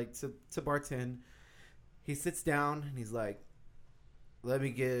like to Bar 10. He sits down and he's like, "Let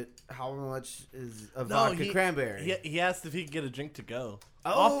me get how much is a vodka cranberry?" He asked if he could get a drink to go.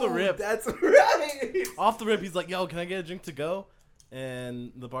 Oh, Off the rip. That's right. Off the rip, he's like, "Yo, can I get a drink to go?"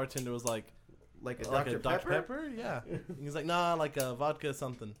 And the bartender was like a Dr. Dr. Pepper? Yeah. And he's like, "Nah, like a vodka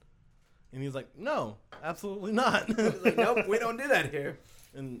something." And he's like, "No, absolutely not." He's like, "Nope, we don't do that here."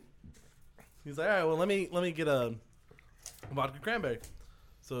 And he's like, "All right, well, let me get a vodka cranberry."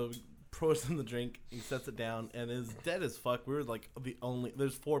 So he pours in the drink. He sets it down, and it's dead as fuck. We were like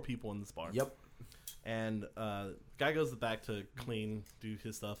there's 4 people in this bar. Yep. And guy goes to the back to clean, do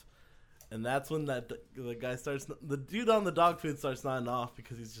his stuff. And that's when the guy starts, the dude on the dog food starts nodding off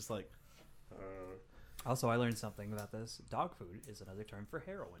because he's just like. Also, I learned something about this. Dog food is another term for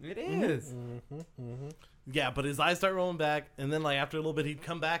heroin. It is. Mm-hmm, mm-hmm. Yeah, but his eyes start rolling back, and then like after a little bit, he'd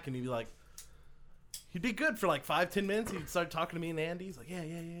come back and he'd be like, he'd be good for like 5-10 minutes. He'd start talking to me and Andy. He's like, yeah.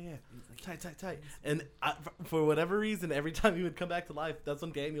 He's like, tight. And for whatever reason, every time he would come back to life, that's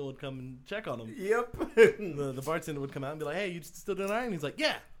when Daniel would come and check on him. Yep. The bartender would come out and be like, "Hey, you still doing all right?" And he's like,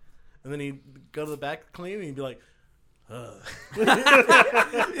 "Yeah." And then he'd go to the back clean, and he'd be like, He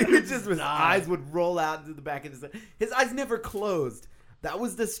would just, his eyes would roll out into the back of his eyes never closed. That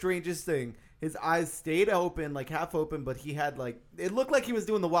was the strangest thing. His eyes stayed open, like half open, but he had like it looked like he was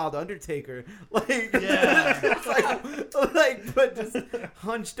doing the Wild Undertaker, like Yeah. like but just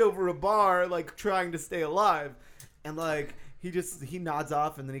hunched over a bar, like trying to stay alive, and like he nods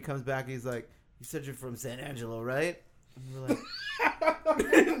off, and then he comes back. And he's like, "You said you're from San Angelo, right?" And we're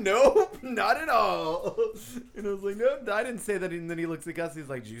like, "Nope, not at all." And I was like, "No, I didn't say that." And then he looks at Gus. He's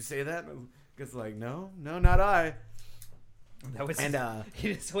like, "Did you say that?" And Gus is like, "No, not I." That was And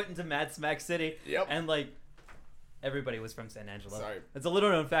he just went into Mad Smack City. Yep. And like everybody was from San Angelo. Sorry. It's a little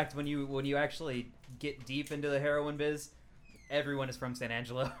known fact when you actually get deep into the heroin biz, everyone is from San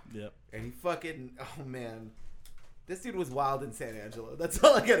Angelo. Yep. And he fucking, oh man, this dude was wild in San Angelo. That's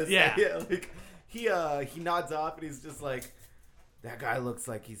all I gotta say. Yeah. Like he nods off and he's just like, that guy looks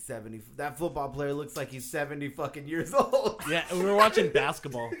like he's 70. That football player looks like he's 70 fucking years old. Yeah, and we were watching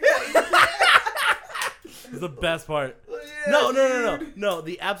basketball. It's the best part. Yeah, No.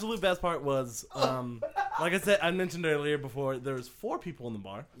 The absolute best part was, like I said, I mentioned earlier before, there was 4 people in the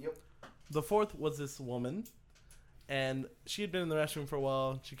bar. Yep. The 4th was this woman, and she had been in the restroom for a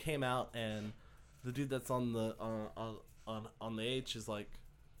while. She came out, and the dude that's on the on the H is like,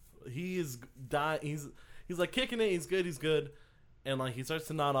 he is dying. He's like kicking it. He's good. And like he starts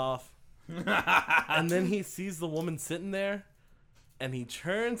to nod off, and then he sees the woman sitting there. And he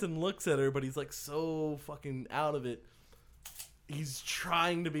turns and looks at her, but he's like so fucking out of it. He's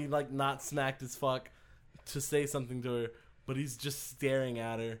trying to be like not smacked as fuck to say something to her, but he's just staring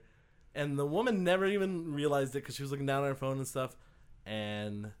at her. And the woman never even realized it because she was looking down at her phone and stuff.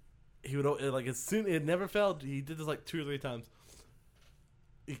 And he would like as soon it never failed. He did this like 2 or 3 times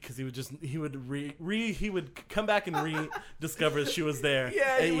because he would come back and rediscover she was there.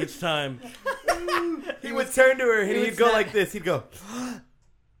 Yeah, each time. He would turn to her and he'd go like this. He'd go,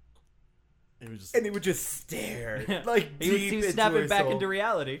 and he would just stare like deep he was into snapping her back soul. into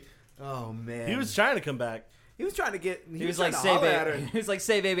reality. Oh man, He was trying to come back. He was trying to get. He was like, "Say, baby." He was like,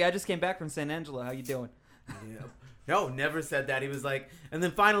 "Say, baby, I just came back from San Angelo. How you doing?" Yeah. No, never said that. He was like, and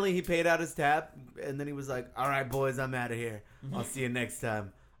then finally he paid out his tab, and then he was like, "All right, boys, I'm out of here. I'll see you next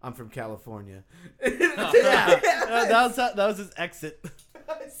time. I'm from California." That was his exit.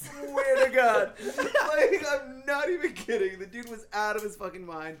 I swear to God, like I'm not even kidding. The dude was out of his fucking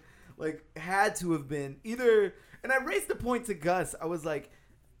mind. Like had to have been either. And I raised the point to Gus. I was like,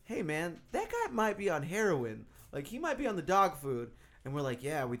 "Hey man, that guy might be on heroin. Like he might be on the dog food." And we're like,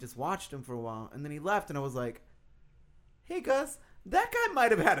 "Yeah, we just watched him for a while." And then he left, and I was like, "Hey Gus, that guy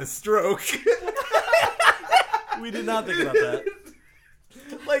might have had a stroke." We did not think about that.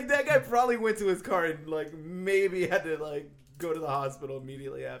 Like that guy probably went to his car and like maybe had to like go to the hospital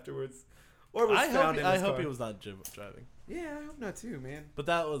immediately afterwards, or was found in his car. I hope he was not driving. Yeah, I hope not too, man. But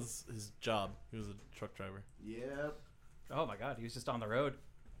that was his job. He was a truck driver. Yep. Oh my God, he was just on the road.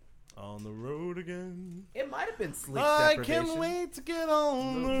 On the road again. It might have been sleep I deprivation. can't wait to get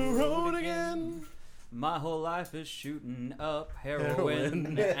on the road again. My whole life is shooting up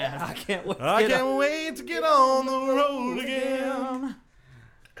heroin, and I can't wait. I can't wait to get on the road again.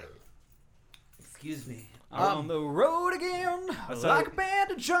 Excuse me. On the road again, like a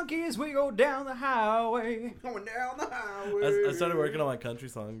band of junkies, we go down the highway. Going down the highway. I started working on my country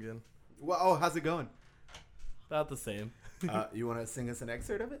song again. Well, oh, how's it going? About the same. You want to sing us an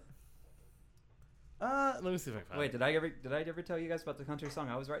excerpt of it? Let me see if I can find Wait, it. did I ever tell you guys about the country song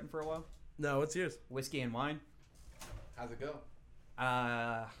I was writing for a while? No, what's yours? Whiskey and Wine. How's it go?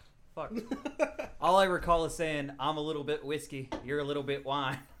 Fuck. All I recall is saying, "I'm a little bit whiskey, you're a little bit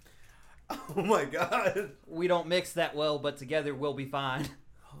wine. Oh my God. We don't mix that well, but together we'll be fine."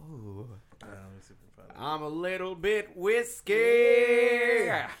 Oh. Let me see if I can find it. I'm a little bit whiskey.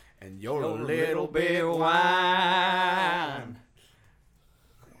 And you're a little bit wine.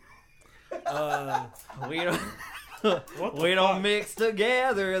 We don't mix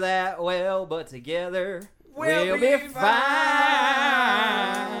together that well, but together we'll be fine.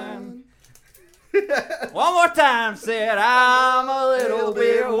 One more time, said I'm a little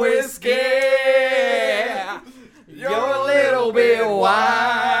bit whiskey. You're a little bit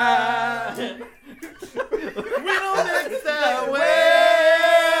wine. We don't mix that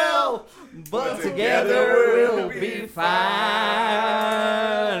Well, but together we'll be fine.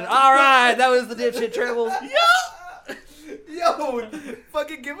 All right, that was the Dipshit Tribbles. Yo,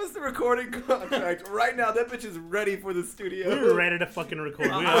 fucking give us the recording contract right now. That bitch is ready for the studio. We're ready to fucking record.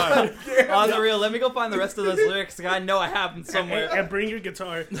 We On are. the real, let me go find the rest of those lyrics. I know I have them somewhere. And bring your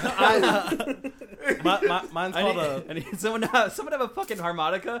guitar. Mine's called I need someone have a fucking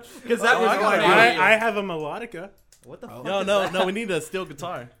harmonica, because that Oh, was I got funny. it. I have a melodica. What the fuck? No. We need a steel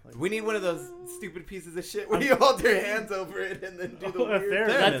guitar. We need one of those stupid pieces of shit where you hold your hands over it and then do the a weird.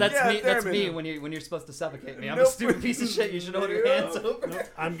 theremin. That's theremin. me when you're supposed to suffocate me. I'm a Nope. stupid piece of shit. You should hold your hands over. Nope,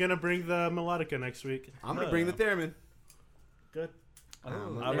 I'm gonna bring the melodica next week. I'm gonna bring the theremin. Good. Oh,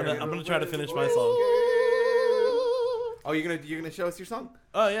 I'm there gonna we go. try to finish my song. Oh, you're gonna show us your song?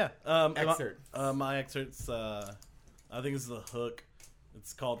 Oh yeah. Excerpt. My excerpts. I think this is the hook.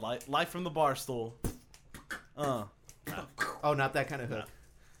 It's called "Life from the Bar Stool." Oh, not that kind of hook.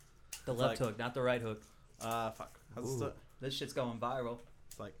 The left hook, not the right hook. Fuck. How's Ooh. this? This shit's going viral.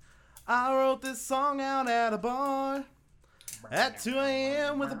 It's like, I wrote this song out at a bar at 2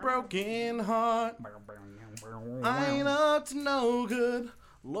 a.m. with a broken heart. I ain't up to no good.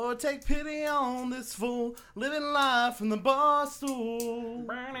 Lord, take pity on this fool living life from the bar stool.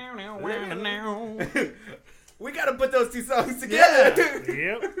 We gotta put those two songs together.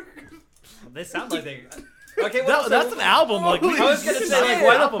 Yep. They sound like they. Okay, well, That's an album. Like, I was gonna shit. say, like,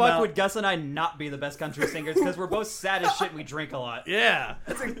 why the Album fuck out. would Gus and I not be the best country singers? Because we're both sad as shit and we drink a lot. Yeah,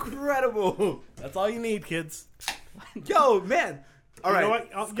 That's incredible. that's all you need, kids. Yo, man. All right. You know what?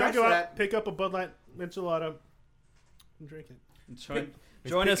 I'll Scratch go out, that. pick up a Bud Light enchilada, and drink it.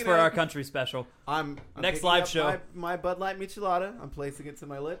 Join us picking for up- our country special. I'm Next picking live up show. My Bud Light Michelada. I'm placing it to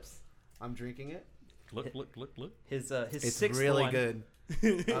my lips. I'm drinking it. Look. His It's sixth really one. good.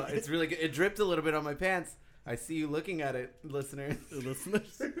 It's really good. It dripped a little bit on my pants. I see you looking at it, listeners.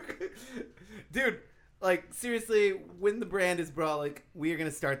 Listeners. Dude, like, seriously, when the brand is brought, like, we are going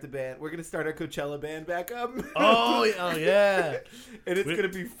to start the band. We're going to start our Coachella band back up. Oh yeah. And it's going to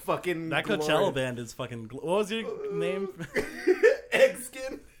be fucking That glorious. Coachella band is fucking. What was your name? Egg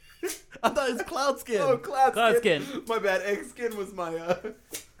Skin. I thought it was Cloud Skin. Oh, Cloud Cloud Skin. Skin. My bad. Egg Skin was my...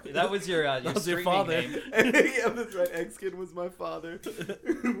 That was your was your streaming father. name. Yeah, that's right. Egg Skin was my father.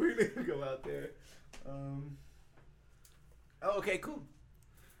 We're going to go out there. Oh, okay, cool.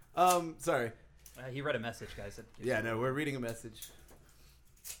 Sorry. He read a message, guys. Yeah, no, we're reading a message.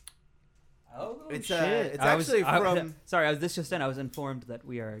 Oh It's, shit! it's actually from- Sorry, this just in. I was informed that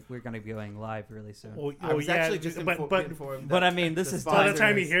we're going to be going live really soon. I was actually just but informed. But that I mean, this the is by the sponsors-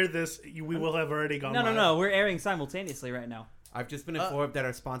 time you hear this, we will have already gone. no. live. We're airing simultaneously right now. I've just been informed that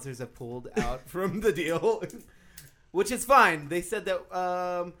our sponsors have pulled out from the deal, which is fine. They said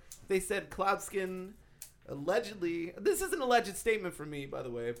that Cloudskin allegedly. This is an alleged statement from me, by the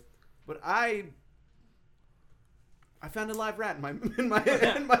way, but I found a live rat in my In my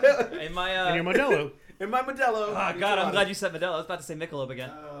And your Modelo. in my Modelo. Oh god, I'm glad you said Modelo. I was about to say Michelob again.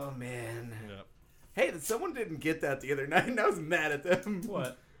 Oh man. Yep. Hey, someone didn't get that the other night, and I was mad at them.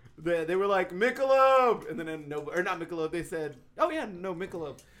 What? They were like Michelob, and then not Michelob. They said, "Oh yeah, no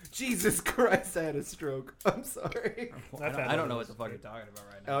Michelob." Jesus Christ, I had a stroke. I'm sorry. I don't know what the fuck you're talking about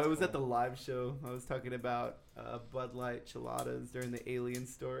right now. Oh, it was at the live show. I was talking about Bud Light Chiladas during the Alien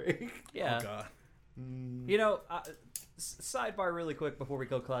story. Yeah. Oh god. You know, sidebar really quick before we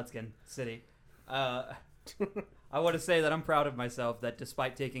go Cloudskin City. I want to say that I'm proud of myself that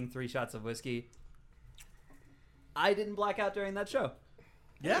despite taking 3 shots of whiskey, I didn't black out during that show.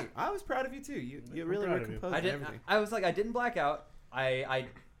 Yeah, I was proud of you too. You really proud were of you. composed I and didn't. everything. I was like, I didn't black out. I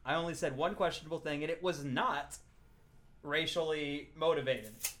only said one questionable thing, and it was not racially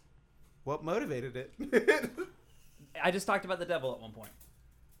motivated. What motivated it? I just talked about the devil at one point.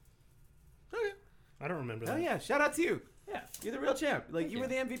 I don't remember Oh that. yeah, shout out to you. Yeah. You're the real champ. Like Thank you you. were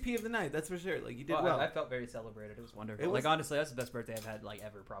the MVP of the night. That's for sure. Like you did Well, well. I felt very celebrated. It was wonderful. It was- Like honestly, that's the best birthday I've had like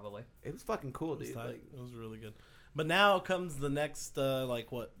ever, probably. It was fucking cool, It was dude. tight. Like, It was really good. But now comes the next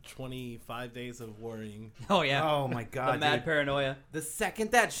 25 days of worrying. Oh yeah. oh my the god, mad dude. paranoia. The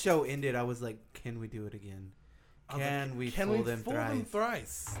second that show ended, I was like, "Can we do it again? I was Can like, we can fool we them fool thrice? them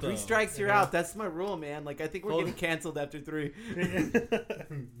thrice? 3 strikes, you're out. That's my rule, man. Like I think we're Fool- getting canceled after 3.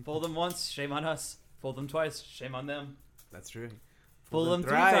 Fool them once, shame on us. Fool them twice, shame on them. That's true. Fool them 3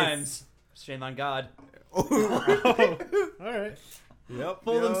 thrice. times, shame on God. Oh, all right. Yep.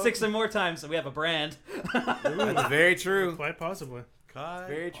 Fool them 6 and more times, and we have a brand. That's very true. Quite possibly. God,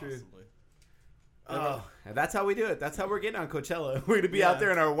 Very true. possibly. Oh, and that's how we do it. That's how we're getting on Coachella. We're gonna be Yeah. out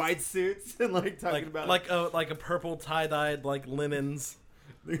there in our white suits and like talking about like a purple tie-dyed like linens,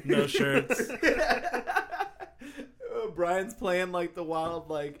 no shirts. Brian's playing like the wild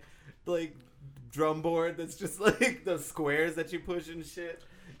like drum board that's just like the squares that you push and shit.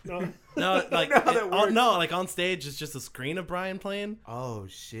 No. No, like know how that works. no, like on stage it's just a screen of Brian playing. Oh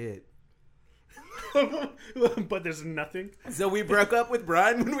shit! But there's nothing. So we broke up with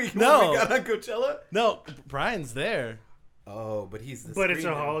Brian when we No. got on Coachella. No, Brian's there, Oh, but he's the But it's a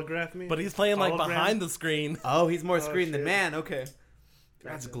screen now. holograph. Me. but he's playing like Hologram? behind the screen. Oh, he's more Oh, screen than shit. man. Okay,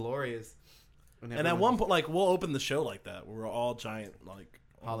 that's Gotcha. glorious. And at one point, like, we'll open the show like that, where we're all giant, like,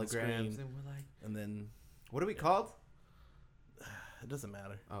 on the screen, holograms, and we're like, and then what are we called? it doesn't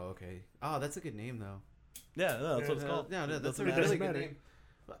matter. Oh, okay. Oh, that's a good name though. Yeah, no, that's what it's called. No, that's a Doesn't really matter. good name.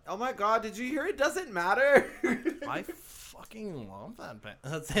 Oh my God! Did you hear? It doesn't matter. I fucking love that band.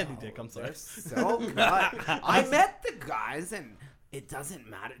 That's Andy Dick. I'm sorry. So good. I met the guys, and it doesn't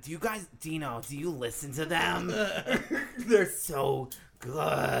matter. Do you guys, Dino? Do you listen to them? They're so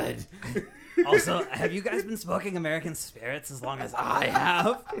good. Also, have you guys been smoking American Spirits as long as I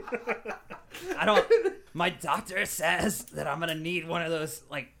have? My doctor says that I'm gonna need one of those,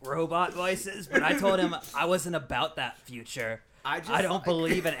 like, robot voices, but I told him I wasn't about that future. I don't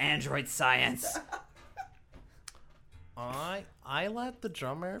believe in android science. I let the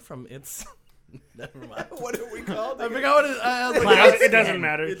drummer from It's... Never mind. What are we called? I forgot what it... Cloud It doesn't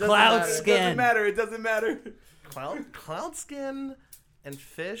matter. It doesn't Cloud matter. skin. It doesn't matter. It doesn't matter. Cloud Skin and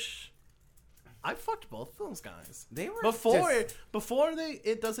Fish. I fucked both of those guys. They were Before they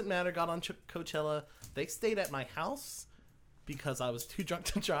It Doesn't Matter got on Coachella, they stayed at my house because I was too drunk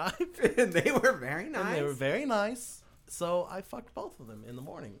to drive. and they were very nice. And they were very nice. So I fucked both of them in the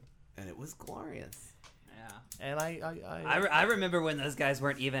morning. and it was glorious. Yeah. And I remember when those guys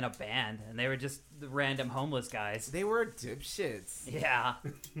weren't even a band, and they were just the random homeless guys. They were dipshits. Yeah.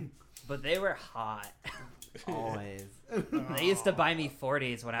 But they were hot. Always. They used to buy me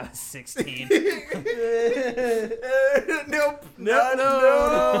 40s when I was 16. Nope. No.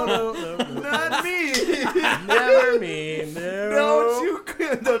 Not me. Never me. No.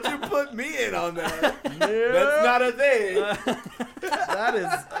 Don't you put me in on that. That's not a thing. That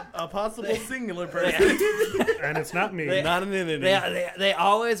is a possible singular person. And it's not me. Not an entity. They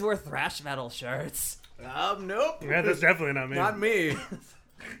always wore thrash metal shirts. Nope. Yeah, that's definitely not me. Not me.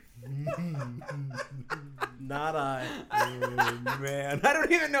 Not I. Oh, man. I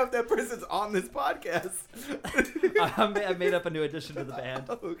don't even know if that person's on this podcast. I made up a new addition to the band.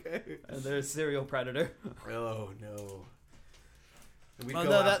 Okay. And they're a serial predator. Oh, no.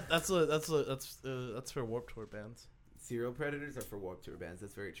 That's for Warped Tour bands. Serial predators are for Warped Tour bands.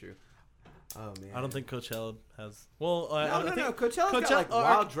 That's very true. Oh, man. I don't think Coachella has. Well, No. I think Coachella's got, like,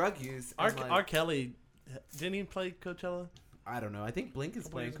 wild drug use. and, like, R. Kelly, didn't he play Coachella? I don't know. I think Blink is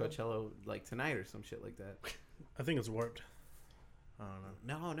playing Coachella, like, tonight or some shit like that. I think it's warped. I don't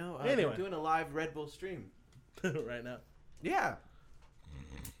know. No. Anyway. They're doing a live Red Bull stream. Right now. Yeah.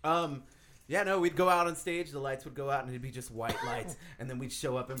 Yeah, no, we'd go out on stage, the lights would go out, and it'd be just white lights, and then we'd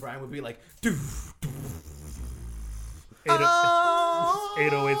show up, and Brian would be like, doof, doof.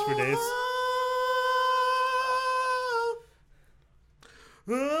 808s for days.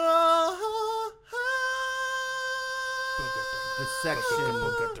 The section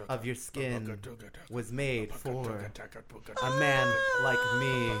of your skin was made for a man like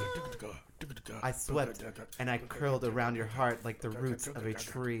me. I swept and I curled around your heart like the roots of a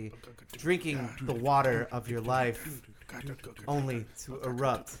tree, drinking the water of your life, only to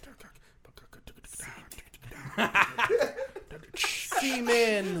erupt.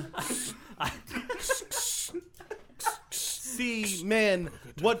 Seamen. See men.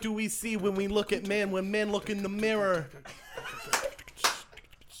 What do we see when we look at men? When men look in the mirror,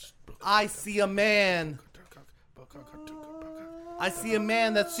 I see a man. I see a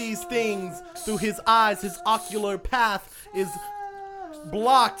man that sees things through his eyes. His ocular path is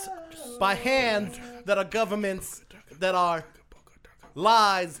blocked by hands that are governments, that are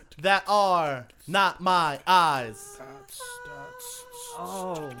lies, that are not my eyes.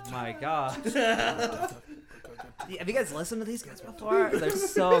 Oh my god. Have you guys listened to these guys before? They're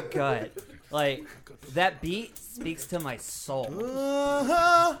so good. Like, that beat speaks to my soul.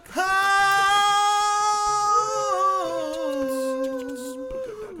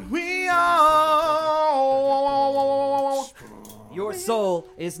 We are. Your soul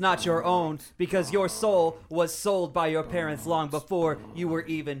is not your own because your soul was sold by your parents long before you were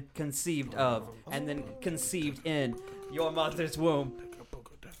even conceived of and then conceived in your mother's womb.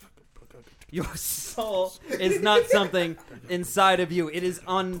 Your soul is not something inside of you. It is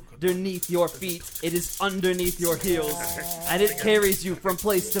underneath your feet. It is underneath your heels. And it carries you from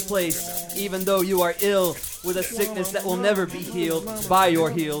place to place, even though you are ill with a sickness that will never be healed by your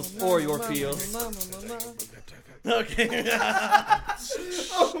heels or your feels. Okay.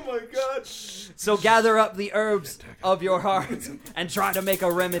 Oh my god. So gather up the herbs of your heart and try to make a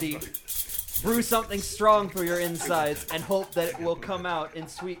remedy. Brew something strong for your insides and hope that it will come out in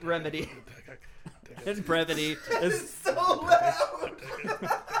sweet remedy. And brevity is So loud.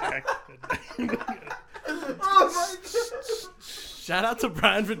 Oh my god. Shout out to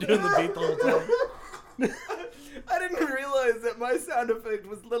Brian for doing the beat the whole time. I didn't realize that my sound effect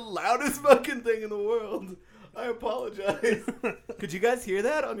was the loudest fucking thing in the world. I apologize. Could you guys hear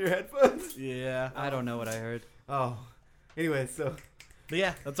that on your headphones? Yeah. I don't know what I heard. Oh. Anyway, so But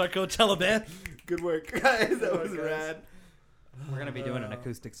yeah, that's our Coachella band. good work, guys. That was rad. We're gonna be doing an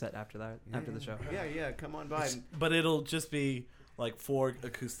acoustic set after that, after the show. Yeah. Come on by. But it'll just be like 4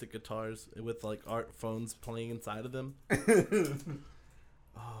 acoustic guitars with like art phones playing inside of them.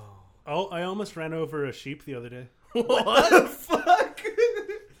 Oh, I almost ran over a sheep the other day. What the fuck?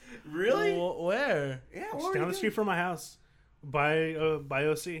 Really? Where? Yeah. Just down the street from my house, by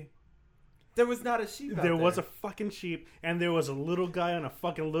OC. There was not a sheep. There was a fucking sheep, and there was a little guy on a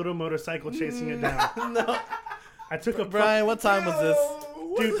fucking little motorcycle chasing it down. No. I took a Brian, what time was this?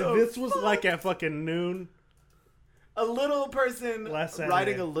 Dude, this was like at fucking noon. A little person Last Saturday.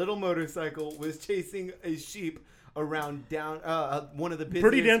 riding a little motorcycle was chasing a sheep around down one of the busiest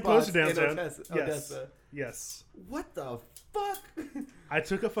Pretty damn spots close to in downtown. Odessa. Yes. What the fuck? I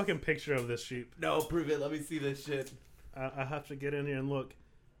took a fucking picture of this sheep. No, prove it. Let me see this shit. I have to get in here and look.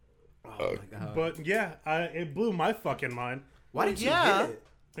 Oh my god. But yeah, it blew my fucking mind. Why did you Yeah. get it?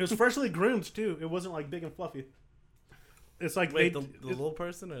 It was freshly groomed too. It wasn't like big and fluffy. It's like Wait, the little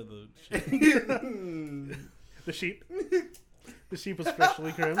person or the sheep? the sheep. The sheep was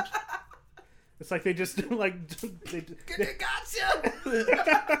freshly groomed. It's like they just like they Gotcha!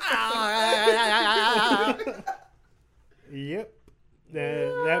 Yep.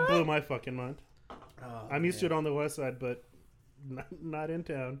 That blew my fucking mind. Oh, I'm used to it on the west side, but not in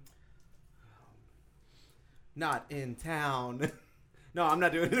town. Not in town. No, I'm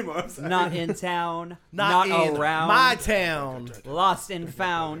not doing it anymore. I'm sorry. Not in town, Not in around, my town. lost and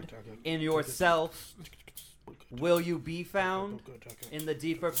found in yourself. Will you be found in the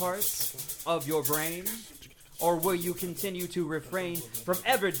deeper parts of your brain? Or will you continue to refrain from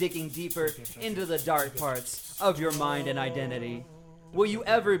ever digging deeper into the dark parts of your mind and identity? Will you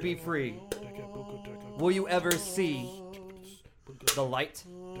ever be free? Will you ever see the light?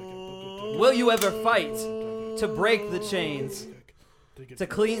 Will you ever fight to break the chains, to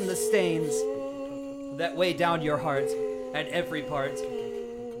clean the stains that weigh down your heart and every part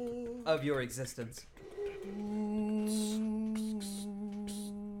of your existence?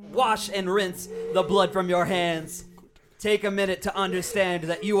 Wash and rinse the blood from your hands. Take a minute to understand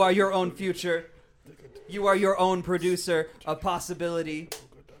that you are your own future. You are your own producer of possibility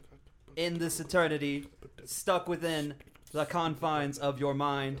in this eternity, stuck within the confines of your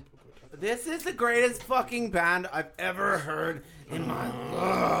mind. This is the greatest fucking band I've ever heard in my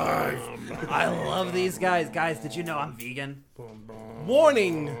life. I love these guys. Guys, did you know I'm vegan?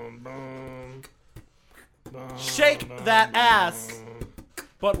 Warning. Shake that ass,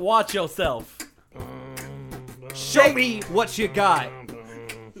 but watch yourself. Show me what you got.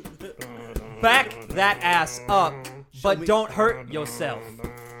 Back that ass up, but don't hurt yourself.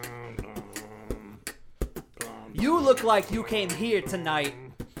 You look like you came here tonight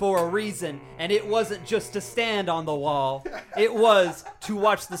for a reason, and it wasn't just to stand on the wall. It was to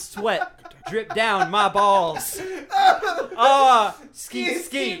watch the sweat drip down my balls. Skeet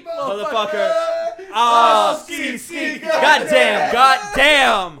skeet, motherfucker. Skeet skeet.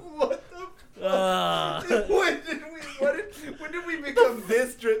 Goddamn. What the when did we become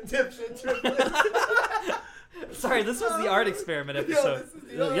this dipshit triplets? Sorry, this was the art experiment episode.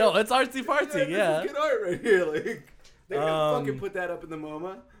 Yo, it's artsy fartsy, yeah. This is good art right here. Like, they didn't fucking put that up in the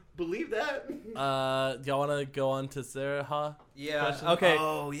MoMA. Believe that? Y'all want to go on to Sarahah? Yeah. Question? Okay.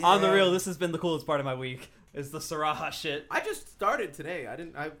 Oh, yeah. On the real, this has been the coolest part of my week. Is the Sarahah shit. I just started today.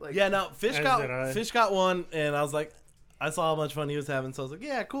 Yeah, no, As did I. Fish got one, and I was like, I saw how much fun he was having, so I was like,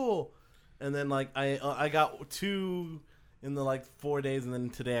 yeah, cool. And then like I got 2 in the like 4 days, and then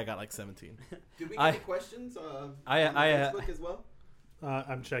today I got like 17. Did we get any questions on Facebook as well?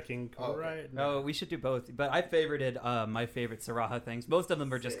 I'm checking right now. No, we should do both. But I favorited my favorite Sarahah things. Most of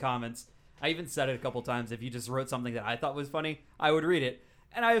them are just comments. I even said it a couple times. If you just wrote something that I thought was funny, I would read it.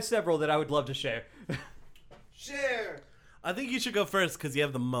 And I have several that I would love to share. Share. I think you should go first because you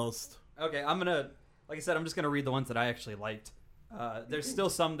have the most. Okay, I'm like I said, I'm just gonna read the ones that I actually liked. There's still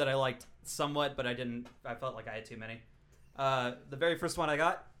some that I liked somewhat, but I felt like I had too many. The very first one I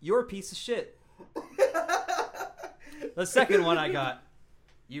got, you're a piece of shit. The second one I got,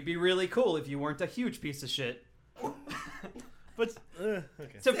 you'd be really cool if you weren't a huge piece of shit. But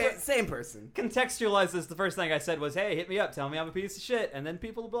okay. To Same person. contextualize this, the first thing I said was, hey, hit me up, tell me I'm a piece of shit, and then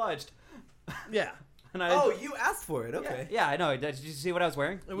people obliged. Yeah. And You asked for it. Okay. Yeah, I know. Did you see what I was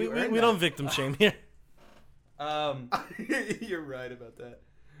wearing? We earned that. don't victim shame here. You're right about that.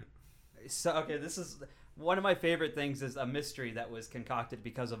 So, okay, this is one of my favorite things is a mystery that was concocted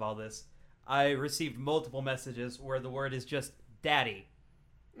because of all this. I received multiple messages where the word is just daddy.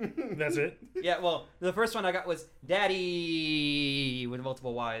 That's it. Yeah, well, the first one I got was daddy with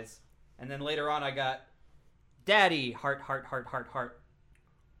multiple Y's. And then later on I got daddy, heart.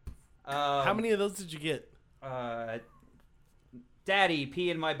 How many of those did you get? Daddy, pee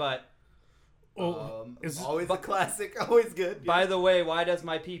in my butt. Always a classic. Always good. By the way, why does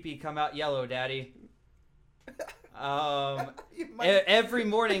my pee-pee come out yellow, daddy? Every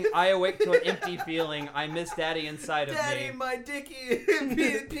morning I awake to an empty feeling. I miss daddy inside of Daddy, me. my dicky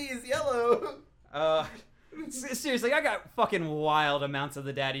pee is yellow. Seriously, I got fucking wild amounts of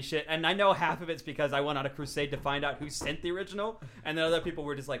the daddy shit, and I know half of it's because I went on a crusade to find out who sent the original, and then other people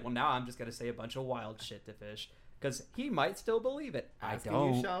were just like, well, now I'm just gonna say a bunch of wild shit to Fysh, because he might still believe it. Asking I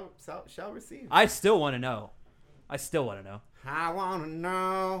don't. You shall receive. I still want to know. I want to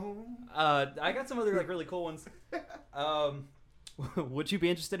know. I got some other like really cool ones. Would you be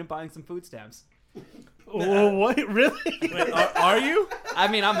interested in buying some food stamps? Oh, what? Really? Wait, are you? I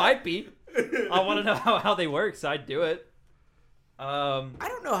mean, I might be. I want to know how they work, so I'd do it. I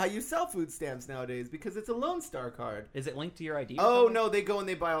don't know how you sell food stamps nowadays because it's a Lone Star card. Is it linked to your ID? Oh, no, they go and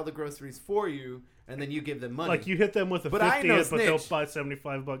they buy all the grogroceries for you, and then you give them money. Like you hit them with a But I 50, know but they'll snitch. buy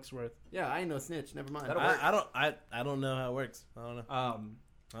 $75 worth. Yeah, I ain't no snitch. Never mind. That'll work. I don't know how it works. I don't know.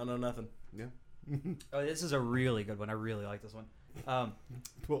 I don't know nothing. Yeah. Oh, this is a really good one. I really like this one.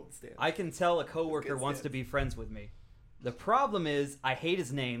 Food stamp. I can tell a coworker Good wants to stamps. be friends with me. The problem is I hate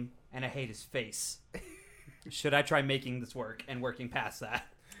his name and I hate his face. Should I try making this work and working past that?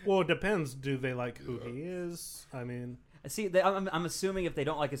 Well, it depends. Do they like who he is? I mean, See, I'm assuming if they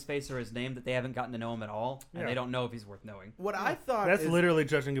don't like his face or his name that they haven't gotten to know him at all, and Yeah. they don't know if he's worth knowing. What I thought that's is, literally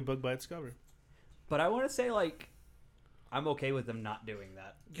judging a book by its cover. But I want to say, like, I'm okay with them not doing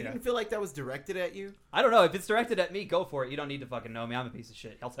that. you didn't feel like that was directed at you? I don't know. If it's directed at me, go for it. You don't need to fucking know me. I'm a piece of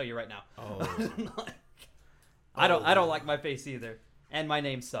shit. I'll tell you right now. Oh. I don't like my face either. And my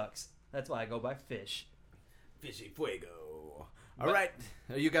name sucks. That's why I go by Fysh. Fishy fuego. All right.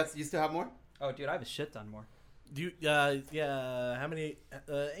 You still have more? Oh, dude, I have a shit ton more. Do you, yeah, how many,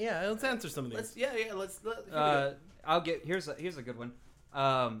 yeah, let's answer some of these. Let's Here's a good one.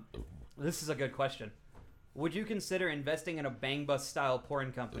 This is a good question. Would you consider investing in a Bang Bus style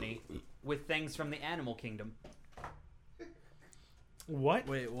porn company with things from the animal kingdom? What?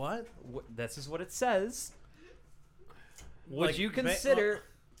 Wait, what? This is what it says. Would Like you consider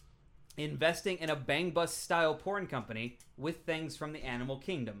investing in a Bang Bus style porn company with things from the animal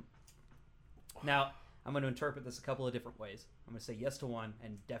kingdom? Now, I'm going to interpret this a couple of different ways. I'm going to say yes to one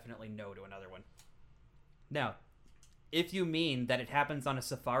and definitely no to another one. Now, if you mean that it happens on a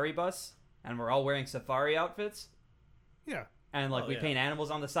safari bus and we're all wearing safari outfits Yeah. and like Oh, we yeah. paint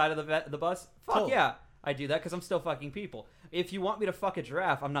animals on the side of the bus, fuck Totally. yeah, I do that because I'm still fucking people. If you want me to fuck a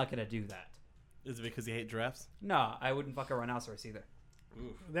giraffe, I'm not going to do that. Is it because you hate giraffes? No, I wouldn't fuck a rhinoceros either.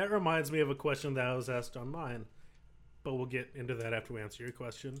 That reminds me of a question that I was asked on mine, but we'll get into that after we answer your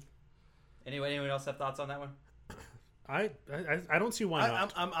question. Anyone else have thoughts on that one? I don't see why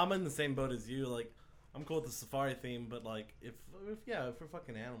not. I'm in the same boat as you. Like, I'm cool with the safari theme, but like, if we're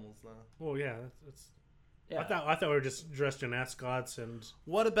fucking animals, nah. Well, yeah, that's. Yeah. I thought we were just dressed in ascots and.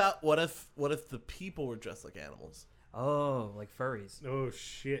 What if the people were dressed like animals? Oh, like furries. Oh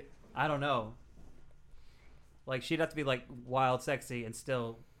shit! I don't know. Like she'd have to be like wild, sexy, and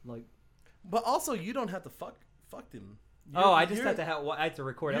still like. But also, you don't have to fuck them. I just have to I have to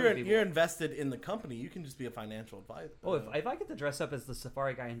record other people. You're invested in the company. You can just be a financial advisor. Oh, if I get to dress up as the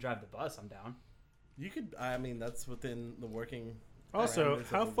safari guy and drive the bus, I'm down. You could. I mean, that's within the working. Also, parameters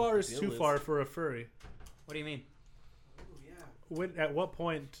how of far what is the too deal far for a furry? What do you mean? At what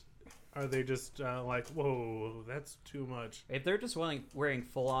point are they just like, whoa, that's too much? If they're just wearing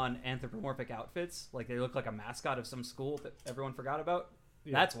full-on anthropomorphic outfits, like they look like a mascot of some school that everyone forgot about,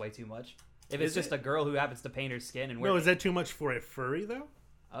 Yeah. that's way too much. If it's just a girl who happens to paint her skin and wear... No, is that too much for a furry though?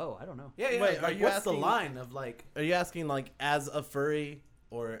 Oh, I don't know. Yeah. Wait, are like, you what's the asking- line of like? Are you asking like as a furry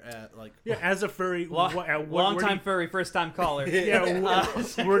or like? Yeah, as a furry, Long-time furry, first-time caller. Yeah,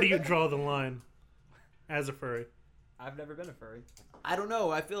 where do you draw the line? As a furry, I've never been a furry. I don't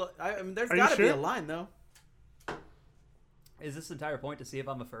know. I mean, there's Are you got to be sure? a line though. Is this entire point to see if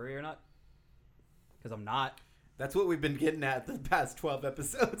I'm a furry or not? Because I'm not. That's what we've been getting at the past 12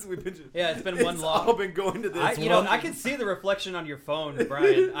 episodes. We've been. Yeah, it's been one long. all been going to this. I can see the reflection on your phone,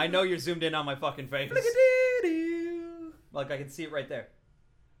 Brian. I know you're zoomed in on my fucking face. Like I can see it right there.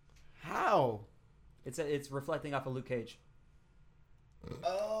 How? It's reflecting off of Luke Cage.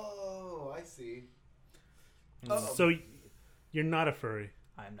 Oh, I see. so you're not a furry.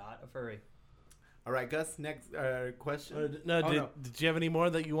 I am not a furry. All right, Gus. Next question. Did you have any more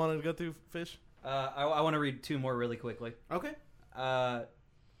that you wanted to go through, Fish? I want to read 2 more really quickly. Okay.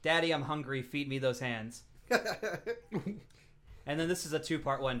 Daddy, I'm hungry. Feed me those hands. And then this is a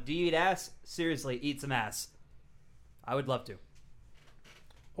 2-part one. Do you eat ass? Seriously, eat some ass. I would love to.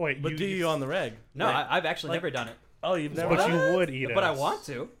 Wait, But do you on the reg? No, Right. I've actually never done it. Oh, you've never But done you it? would eat it. But I want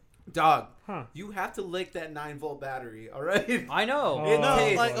to. Dog. Huh. You have to lick that 9-volt battery. All right. I know. Oh. No,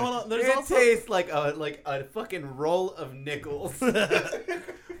 tastes- like, hold on. There's it also tastes like a fucking roll of nickels.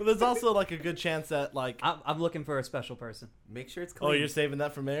 but there's also like a good chance that like I'm looking for a special person. Make sure it's clean. oh, you're saving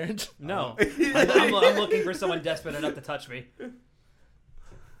that for marriage? No. Oh. I'm looking for someone desperate enough to touch me.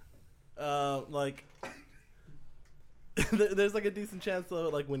 Like there's like a decent chance though,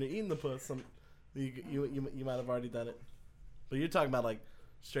 like when you're eating the puss, you might have already done it. But you're talking about like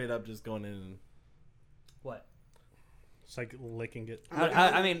straight up just going in and What? It's like licking it.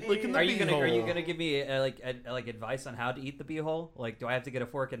 I mean, Licking the are you beehole. gonna give me like advice on how to eat the beehole? Like, do I have to get a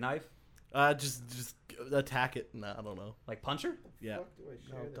fork and knife? just attack it. No, I don't know. Like punch her? Yeah. Fuck do I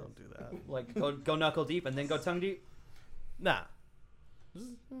No, share this? don't do that. Like go knuckle deep and then go tongue deep? Nah.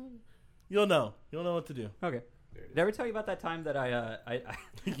 You'll know. You'll know what to do. Okay. Did I ever tell you about that time that I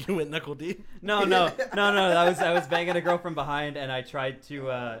You went knuckle deep. No. I was banging a girl from behind and I tried to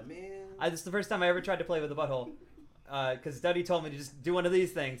Man. this is the first time I ever tried to play with a butthole. Because Duddy told me to just do one of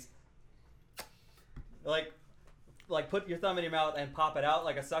these things. Like put your thumb in your mouth and pop it out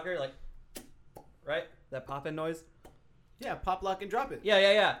like a sucker, like, right? That pop-in noise? Yeah, pop, lock, and drop it.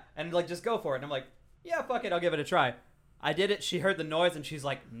 Yeah. And like just go for it. And I'm like, yeah, fuck it, I'll give it a try. I did it, she heard the noise and she's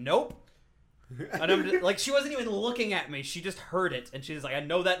like, nope. And I'm just, like, she wasn't even looking at me, she just heard it. And she's like, I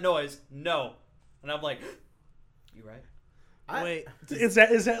know that noise, no. And I'm like, you right? Wait. Is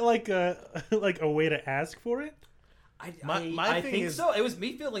that like a way to ask for it? My I thing think is- so. It was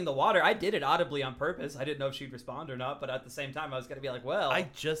me feeling the water. I did it audibly on purpose. I didn't know if she'd respond or not, but at the same time, I was gonna be like, well, I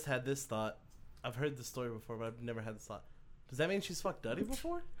just had this thought. I've heard this story before, but I've never had this thought. Does that mean she's fucked Duddy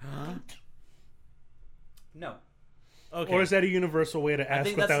before? no. Okay. Or is that a universal way to I ask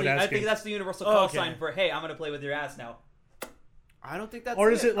think without I asking? think that's the universal Oh, call okay. sign for, hey, I'm gonna play with your ass now. I don't think that's Or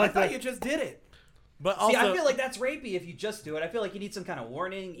is it like I thought that- you just did it. But See, also, I feel like that's rapey if you just do it. I feel like you need some kind of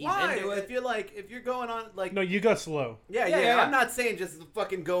warning, ease Why? into it. If you're going on like No, you go slow. Yeah. I'm not saying just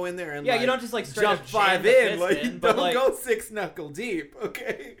fucking go in there and Yeah, like, you don't just like straight jump up 5 jam the in. fist Like in, but don't like, go 6 knuckle deep.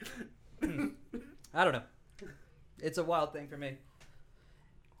 Okay. I don't know. It's a wild thing for me.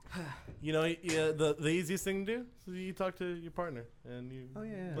 you know, yeah, the easiest thing to do is you talk to your partner and you. Oh,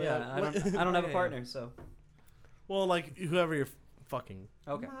 yeah. But, Yeah, what- I don't have a Yeah. partner, so Well, like whoever you're fucking.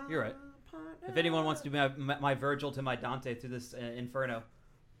 okay, you're right. If anyone wants to be my Virgil to my Dante through this inferno,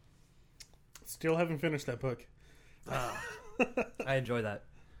 Still haven't finished that book. I enjoy that.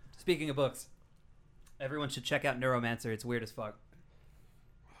 Speaking of books, everyone should check out Neuromancer. It's weird as fuck.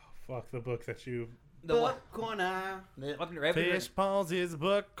 Fuck the book that you. The one. Book corner. Fish Paul's his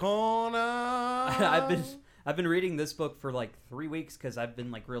book corner. I've been reading this book for like 3 weeks because I've been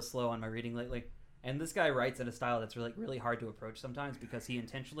like real slow on my reading lately. And this guy writes in a style that's really hard to approach sometimes because he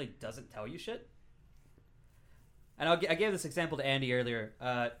intentionally doesn't tell you shit. And I gave this example to Andy earlier.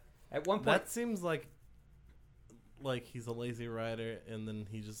 At one point, That seems like he's a lazy writer, and then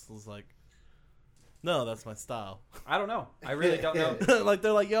he just was like, "No, that's my style." I don't know. I really don't know. Like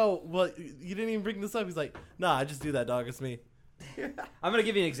they're like, "Yo, well, you didn't even bring this up." He's like, "Nah, I just do that, dog. It's me." I'm going to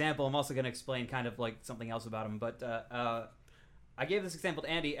give you an example. I'm also going to explain kind of like something else about him. But I gave this example to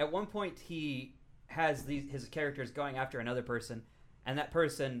Andy. At one point, he has his characters going after another person, and that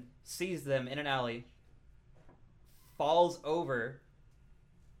person sees them in an alley, falls over,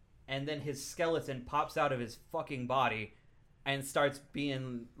 and then his skeleton pops out of his fucking body and starts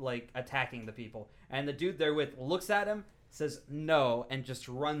being like attacking the people. And the dude they're with looks at him, says no, and just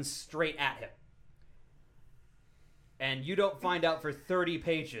runs straight at him. And you don't find out for 30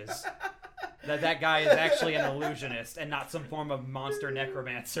 pages that guy is actually an illusionist and not some form of monster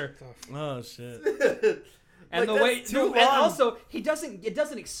necromancer. Oh shit! And Like, the way, that's too and long. also it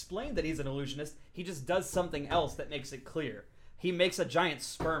doesn't explain that he's an illusionist. He just does something else that makes it clear. He makes a giant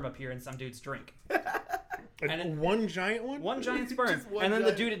sperm appear in some dude's drink. One giant one? One giant sperm. Just one And then the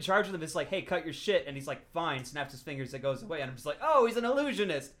giant- dude in charge of them is like, hey, cut your shit. And he's like, fine, snaps his fingers, it goes away. And I'm just like, oh, he's an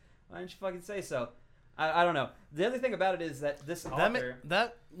illusionist. Why didn't you fucking say so? I don't know. The other thing about it is that this author...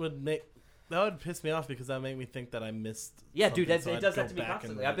 That would piss me off because that made me think that I missed. Yeah, dude, something, so it I'd does go that to me back and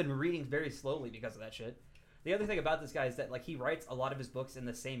constantly. read. I've been reading very slowly because of that shit. The other thing about this guy is that like he writes a lot of his books in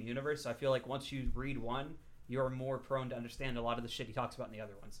the same universe, so I feel like once you read one, you're more prone to understand a lot of the shit he talks about in the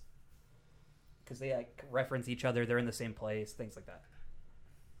other ones. Because they like reference each other, they're in the same place, things like that.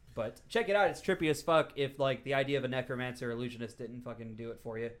 But check it out. It's trippy as fuck if, like, the idea of a necromancer illusionist didn't fucking do it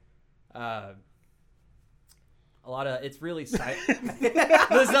for you. It's really...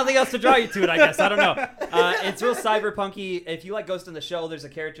 There's nothing else to draw you to it, I guess. I don't know. It's real cyberpunky. If you like Ghost in the Shell, there's a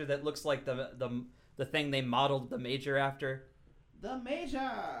character that looks like the thing they modeled the Major after. The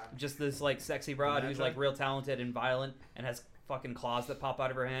Major! Just this, like, sexy broad who's, like, real talented and violent and has fucking claws that pop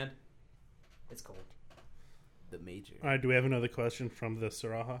out of her hand. It's cool. The Major. All right, do we have another question from the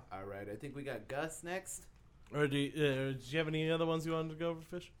Sarahah? All right, I think we got Gus next. Or do you have any other ones you wanted to go over,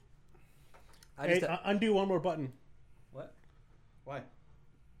 Fish? Undo one more button. What? Why?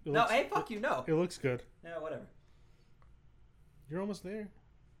 Fuck you, no. It looks good. No, whatever. You're almost there.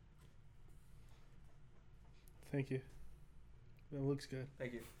 Thank you. It looks good.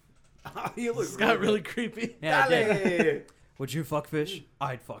 Thank you. You look Really creepy. Yeah, Dale. Would you fuck fish?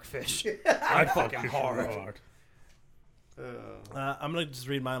 I'd fuck fish. I'd fuck him hard. I'm going to just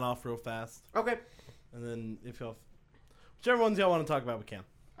read mine off real fast. Okay. And then whichever ones y'all want to talk about, we can.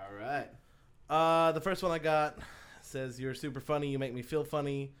 All right. The first one I got says, "You're super funny. You make me feel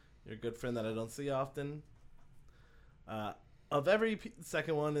funny. You're a good friend that I don't see often."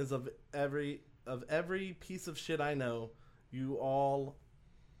 Second one is of every piece of shit I know, you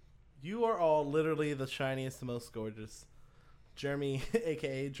are all literally the shiniest and most gorgeous. Jeremy,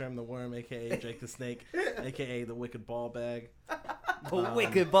 a.k.a. Jerm the Worm, a.k.a. Jake the Snake, a.k.a. the Wicked Ball Bag. The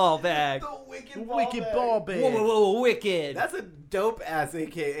Wicked Ball Bag. The Wicked Ball Bag. Whoa, Wicked. That's a dope-ass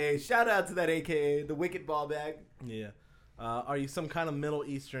AKA. Shout out to that AKA, the Wicked Ball Bag. Yeah. Are you some kind of Middle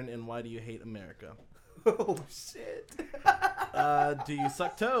Eastern, and why do you hate America? Oh, shit. Do you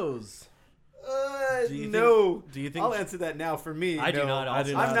suck toes? No. Do you think... I'll answer that now for me. I do not.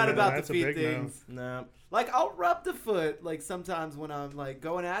 I'm not about to feed big things. No. Like, I'll rub the foot, like, sometimes when I'm, like,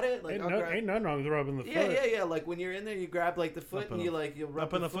 going at it. Like, Ain't nothing wrong with rubbing the foot. Yeah. Like, when you're in there, you grab, like, the foot and you rub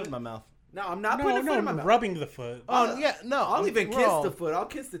putting the a foot in my mouth. No, I'm not putting a foot in my mouth. Rubbing the foot. Oh, yeah, no. I'll even kiss the foot. I'll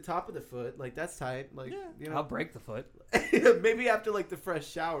kiss the top of the foot. Like, that's tight. Like, you know. I'll break the foot. Maybe after, like, the fresh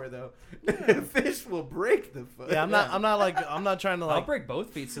shower, though. Fish will break the foot. Yeah, I'm not trying to, like... I'll break both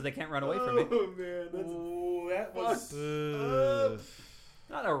feet so they can't run away from me. Oh, man. That was...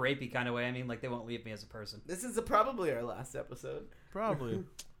 Not a rapey kind of way. I mean, like, they won't leave me as a person. This is probably our last episode. Probably.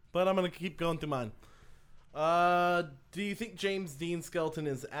 But I'm going to keep going through mine. Do you think James Dean's skeleton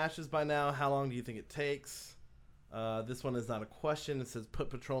is ashes by now? How long do you think it takes? This one is not a question. It says put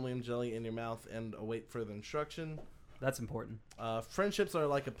petroleum jelly in your mouth and await further instruction. That's important. Friendships are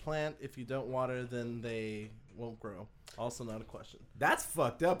like a plant. If you don't water, then they won't grow. Also not a question. That's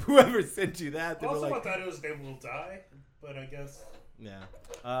fucked up. Whoever sent you that. They Also, were I like, thought it was they will die, but I guess...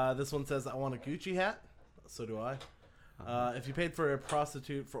 Yeah. This one says, I want a Gucci hat. So do I. If you paid for a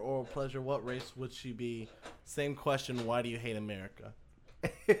prostitute for oral pleasure, what race would she be? Same question. Why do you hate America?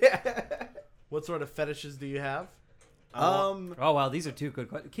 What sort of fetishes do you have? Oh wow, these are two good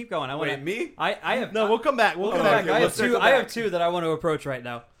questions. Keep going. me? I have No, we'll come back. We'll come back. I have two that I want to approach right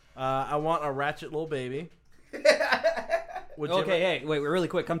now. I want a ratchet little baby. Hey, wait, really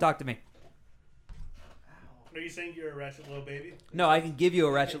quick. Come talk to me. Are you saying you're a ratchet little baby? No, I can give you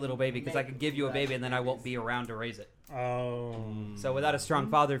a ratchet little baby because I can give you a baby and then I won't be around to raise it. Oh. So without a strong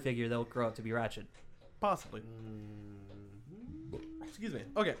father figure, they'll grow up to be ratchet. Possibly. Excuse me.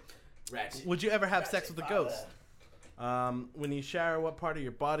 Okay. Ratchet. Would you ever have sex with a ghost? When you shower, what part of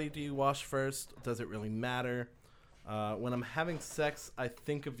your body do you wash first? Does it really matter? When I'm having sex, I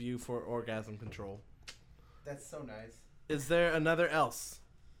think of you for orgasm control. That's so nice. Is there another else?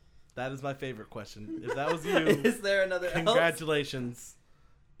 That is my favorite question. If that was you, Is there another else? congratulations.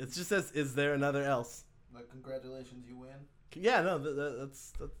 It just says, "Is there another else?" Like, congratulations, you win. Yeah, no,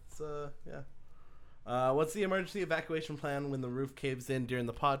 that's yeah. What's the emergency evacuation plan when the roof caves in during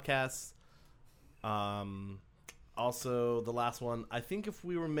the podcast? Also, the last one. I think if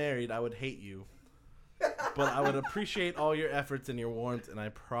we were married, I would hate you, but I would appreciate all your efforts and your warmth, and I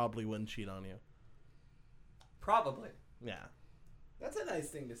probably wouldn't cheat on you. Probably. Yeah. That's a nice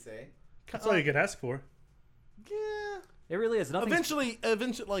thing to say. That's all you could ask for. Yeah. It really is. Nothing. Eventually,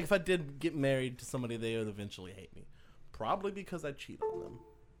 like if I did get married to somebody, they would eventually hate me. Probably because I cheat on them.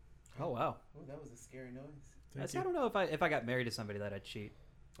 Oh wow. Oh, that was a scary noise. I don't know if I got married to somebody that I'd cheat.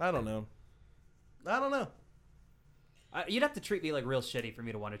 I don't know. You'd have to treat me like real shitty for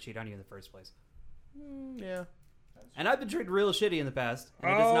me to want to cheat on you in the first place. Yeah. And I've been treated real shitty in the past,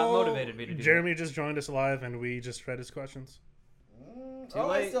 and it has not motivated me to do Jeremy just joined us live, and we just read his questions. Too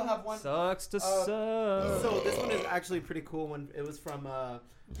late. I still have one. Sucks to suck. So this one is actually a pretty cool one. It was from,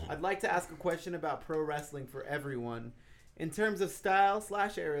 I'd like to ask a question about pro wrestling for everyone. In terms of style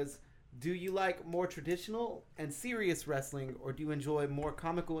 / eras, Do you like more traditional and serious wrestling, or do you enjoy more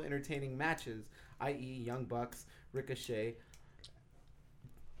comical, entertaining matches, i.e., Young Bucks, Ricochet,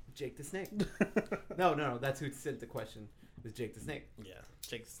 Jake the Snake? No, that's who sent the question. Is Jake the Snake? Yeah,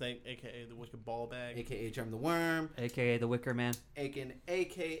 Jake the Snake, aka the Wicked Ball Bag, AKA Germ the Worm, AKA the Wicker Man.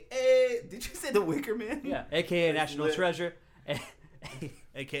 AKA. Did you say the Wicker Man? Yeah, AKA National lit. Treasure.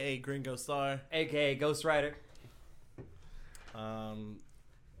 aka Gringo Star. AKA Ghost Rider. I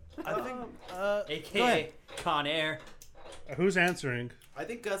think. Go AKA ahead. Con Air. Who's answering? I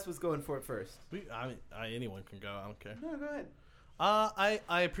think Gus was going for it first. I mean, anyone can go. I don't care. No, go ahead.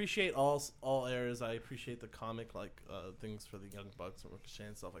 I appreciate all eras. I appreciate the comic things for the Young Bucks and Ricochet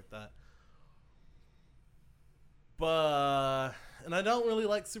and stuff like that. But and I don't really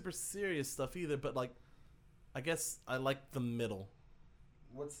like super serious stuff either. But like, I guess I like the middle.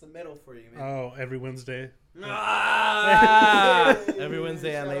 What's the middle for you, man? Oh, every Wednesday. Every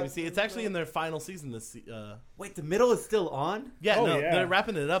Wednesday on ABC. It's actually in their final season this. Wait, the middle is still on? Yeah, Oh, no, yeah. they're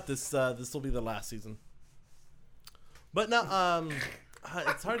wrapping it up. This will be the last season. But no,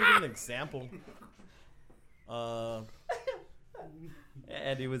 it's hard to give an example.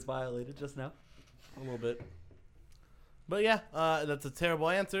 Andy was violated just now. A little bit. But yeah, that's a terrible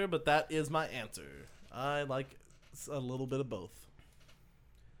answer, but that is my answer. I like a little bit of both.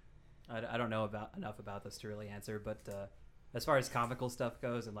 I don't know enough about this to really answer, but as far as comical stuff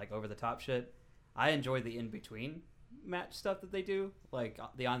goes and like over the top shit, I enjoy the in between match stuff that they do, like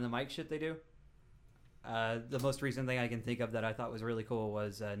the on the mic shit they do. The most recent thing I can think of that I thought was really cool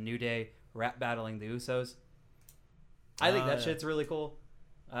was New Day rap battling the Usos. I think that shit's really cool.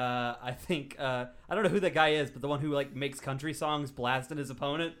 I think I don't know who that guy is, but the one who like makes country songs blasting his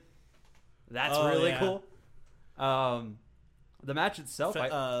opponent. That's really cool. The match itself,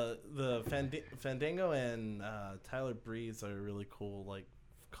 the Fandango and Tyler Breeze are really cool, like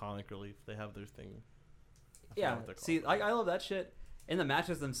comic relief. They have their thing. Yeah, see, I love that shit. In the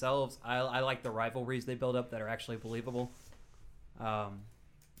matches themselves, I like the rivalries they build up that are actually believable.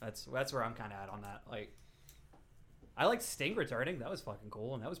 That's where I'm kind of at on that. Like, I liked Sting returning. That was fucking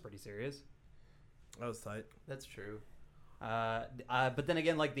cool, and that was pretty serious. That was tight. That's true. But then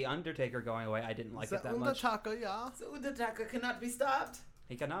again, like the Undertaker going away, I didn't like it that much. So Undertaker cannot be stopped.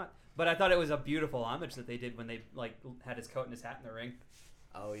 He cannot. But I thought it was a beautiful homage that they did when they like had his coat and his hat in the ring.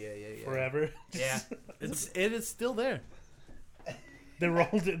 Oh yeah. Forever. Yeah, it is still there. They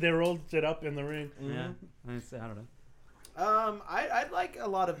rolled it up in the ring. yeah. Mm-hmm. I don't know. I like a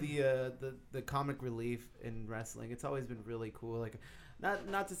lot of the comic relief in wrestling. It's always been really cool. Like,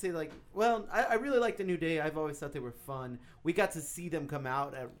 not to say like, well, I really like the New Day. I've always thought they were fun. We got to see them come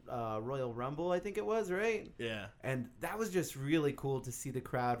out at Royal Rumble, I think it was, right? Yeah. And that was just really cool to see the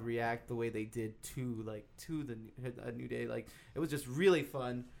crowd react the way they did to the New Day. Like, it was just really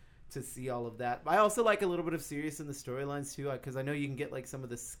fun to see all of that. But I also like a little bit of serious in the storylines too, because I know you can get like some of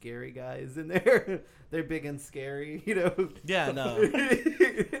the scary guys in there. They're big and scary, you know. Yeah, no.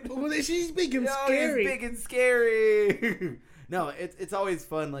 She's big and No, scary. he's big and scary. No, it's always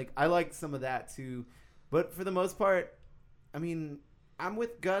fun. Like, I like some of that too, but for the most part, I mean, I'm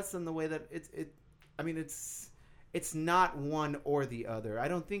with Gus in the way that it's not one or the other. I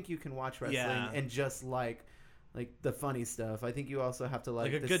don't think you can watch wrestling and just like the funny stuff. I think you also have to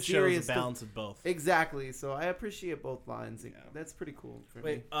like a the good show serious is a balance of both. Exactly. So I appreciate both lines. Yeah. That's pretty cool for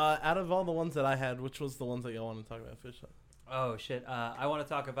me. Out of all the ones that I had, which was the ones that y'all want to talk about, Fish? Oh shit! I want to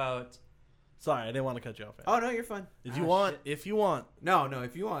talk about. Sorry, I didn't want to cut you off. Oh no, you're fine. If you want. No,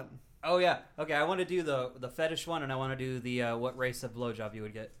 if you want. Oh yeah. Okay, I want to do the fetish one, and I want to do the what race of blowjob you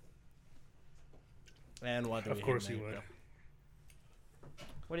would get. And what? Of course you would.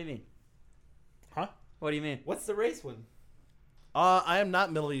 What do you mean? Huh? What do you mean? What's the race one? I am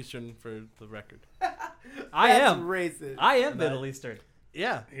not Middle Eastern, for the record. I am racist. I am Middle Eastern.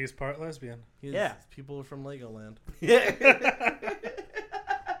 Yeah. He's part lesbian. Yeah. People are from Legoland. Yep.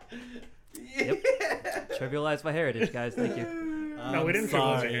 Trivialized my heritage, guys. Thank you. No, we didn't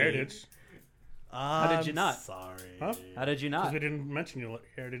trivialize your heritage. How did you not? Sorry. Huh? How did you Because not? we didn't mention your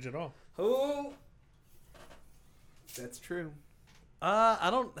heritage at all. Who? That's true. I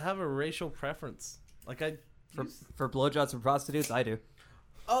don't have a racial preference. Like For blowjobs from prostitutes, I do.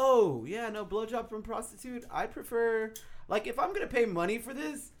 Oh, yeah, no, blowjob from prostitute. I prefer, like, if I'm going to pay money for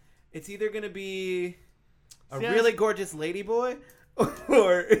this, it's either going to be a really gorgeous ladyboy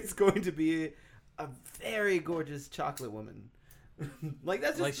or it's going to be a very gorgeous chocolate woman. Like,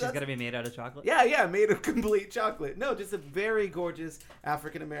 that's just... Like she's going to be made out of chocolate? Yeah, made of complete chocolate. No, just a very gorgeous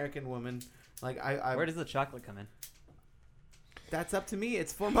African-American woman. Like, Where does the chocolate come in? That's up to me.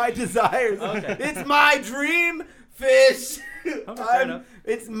 It's for my desires. Okay. It's my dream, Fish. Okay, fair enough.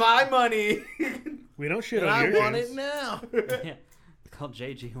 It's my money. We don't shit And on I your want dreams. it now. Yeah. It's called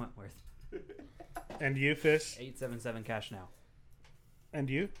J.G. Wentworth. And you, Fish? 877 cash now. And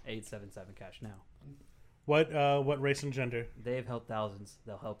you? 877 cash now. What race and gender? They've helped thousands.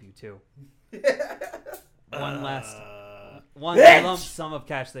 They'll help you too. One Bitch! lump sum of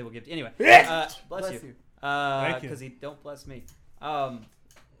cash they will give to you. Anyway, Bitch! bless you. Thank you. Because he don't bless me.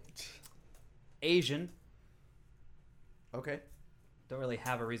 Asian. Okay. Don't really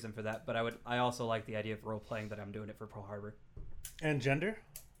have a reason for that, but I also like the idea of role playing that I'm doing it for Pearl Harbor. And gender?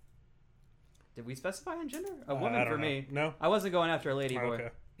 Did we specify on gender? A I woman don't for know. me. No? I wasn't going after a lady boy. Okay.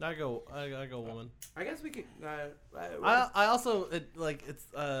 I go woman. I guess we could. I also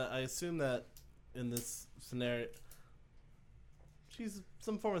I assume that in this scenario, she's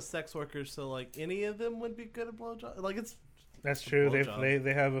some form of sex worker, so like any of them would be good at blowjob. Like it's That's true. blowjob.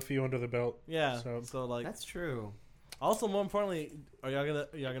 They have a few under the belt. yeah. So- So like That's true. also more importantly, are y'all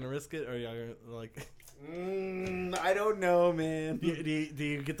gonna risk it or are y'all gonna like? I don't know, man. Do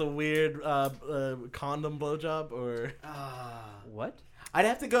you get the weird condom blowjob or? What? I'd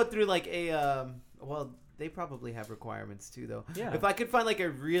have to go through like a well, they probably have requirements too, though. Yeah. If I could find like a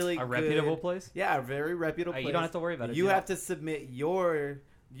really reputable good, place? yeah, a very reputable place. You don't have to worry about it. You Yeah. have to submit your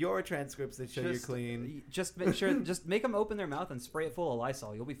transcripts that show you're clean. Just make sure. Just make them open their mouth and spray it full of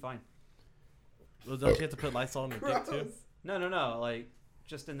Lysol. You'll be fine. Well, don't you have to put Lysol on your dick too? No. Like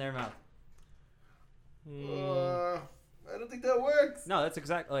just in their mouth. I don't think that works. No, that's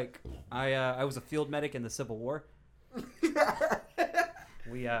exactly like I was a field medic in the Civil War.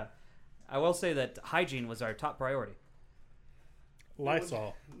 I will say that hygiene was our top priority.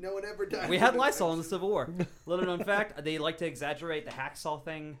 Lysol. No one ever died. We had Lysol in the Civil War. Little known fact, they like to exaggerate the hacksaw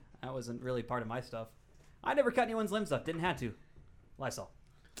thing. That wasn't really part of my stuff. I never cut anyone's limbs off. Didn't have to. Lysol.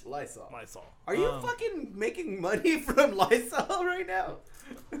 Lysol. Are Are you fucking making money from Lysol right now?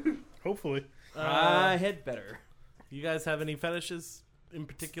 Hopefully. I had better. You guys have any fetishes in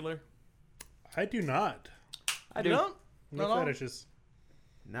particular? I do not. I do. You don't? No Not all? fetishes.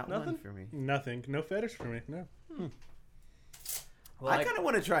 Not Nothing? one for me. Nothing. No fetish for me. No. Well, I kind of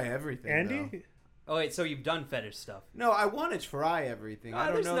want to try everything. Andy? though. Oh wait, so you've done fetish stuff? No, I want to try everything. I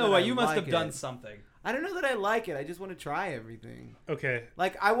don't There's know. no that way. I You must like have done it. something. I don't know that I like it. I just want to try everything. Okay.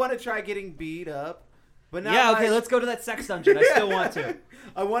 Like I want to try getting beat up, but not Yeah. Okay. like- Let's go to that sex dungeon. I still want to.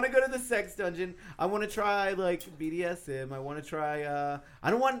 I want to go to the sex dungeon. I want to try like BDSM. I want to try. I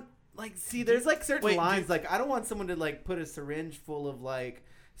don't want like see. There's like certain Wait, lines. Like I don't want someone to like put a syringe full of like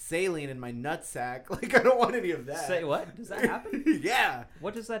saline in my nutsack. Like I don't want any of that. Say what? Does that happen? Yeah.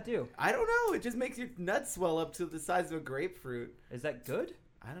 What does that do? I don't know. It just makes your nuts swell up to the size of a grapefruit. Is that good?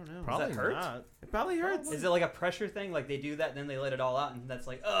 I don't know. Probably that hurt? not. It probably hurts. Is it like a pressure thing? Like they do that, and then they let it all out, and that's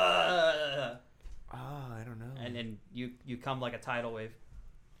like, Oh, I don't know. and then you come like a tidal wave,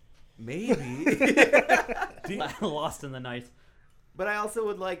 Maybe. lost in the night, But I also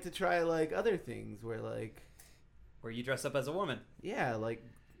would like to try like other things where like where you dress up as a woman yeah, like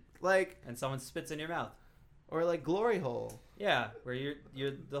and someone spits in your mouth. or like glory hole. Yeah, where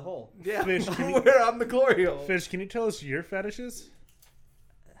you're the hole. Yeah. Fish, can you- Where I'm the glory hole. Fish, can you tell us your fetishes?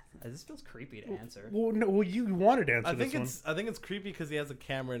 This feels creepy to answer. Well, no. Well, you wanted to answer I think this it's casey because he has a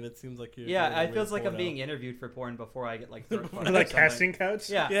camera and it seems like you're. Yeah, you're it feels like I'm porno. being interviewed for porn before I get like throat fucked one. or Like something. casting couch?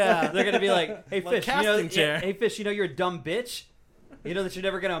 Yeah, Yeah. They're gonna be like, "Hey Like Fish, you know, casting chair. hey Fish, you know you're a dumb bitch. You know that you're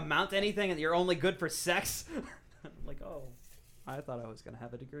never gonna amount to anything, and you're only good for sex." I'm like, oh, I thought I was gonna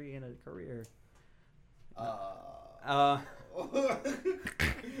have a degree and a career.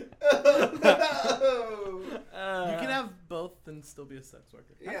 You can have both and still be a sex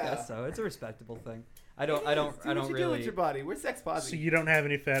worker. I Yeah. guess so. It's a respectable thing. I Do don't what you do really. with your body. We're sex So positive. you don't have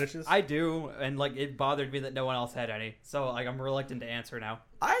any fetishes? I do, and like it bothered me that no one else had any. So like I'm reluctant to answer now.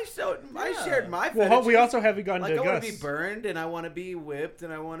 I shared my well, fetishes. we also haven't gotten like I to want Gus. to be burned and I want to be whipped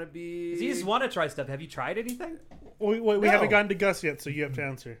and I want to be. So you just want to try stuff. Have you tried anything? We No. haven't gotten to Gus yet, so you have to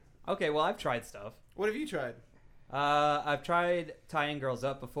answer. Okay, well I've tried stuff. What have you tried? I've tried tying girls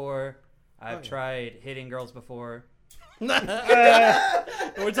up before. I've yeah. tried hitting girls before. We're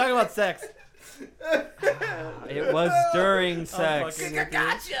talking about sex. It was during sex. fucking with you.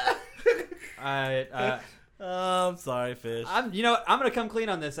 Gotcha. I'm sorry, Fish. I'm gonna come clean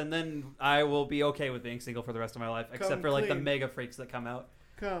on this, and then I will be okay with being single for the rest of my life, except for like the clean. mega freaks that come out.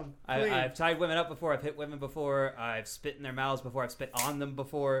 Come. I've tied women up before. I've hit women before. I've spit in their mouths before. I've spit on them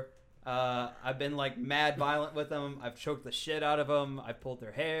before. I've been like mad violent with them. I've choked the shit out of them. I've pulled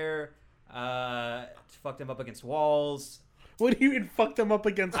their hair. Fucked them up against walls. What do you mean fuck them up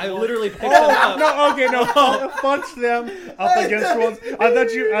against I walls? literally picked them up. No, okay, no. Punch them up against walls. I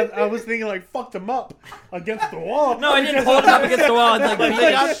thought I was thinking like fuck them up against the wall. No, I didn't hold them up against the wall and like beat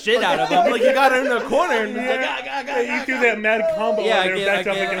the shit out of them. Like you got her in the corner and You do that mad combo. Yeah, where they're backed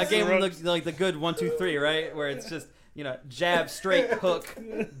up I against gave the him ropes. like the good 1, 2, 3, right? Where it's just jab, straight, hook,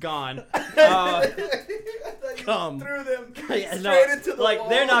 gone. come. Threw them Yeah, straight into the like wall.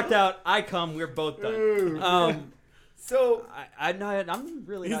 they're knocked out. I come. We're both done. So I'm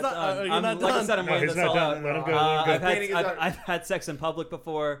really He's not not- done. you're not Like I done. said, I'm No, weighing he's this not all done. out. Let him go. Let him go. I've had sex in public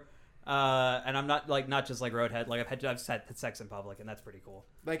before, and I'm not just like roadhead. Like I've had sex in public, and that's pretty cool.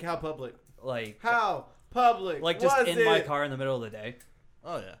 like how public? Like How public? like just was in my it? car in the middle of the day.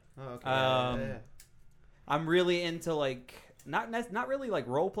 Oh yeah. Oh, okay. Yeah. I'm really into like not really like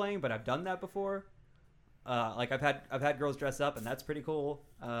role playing, but I've done that before. Like I've had girls dress up, and that's pretty cool.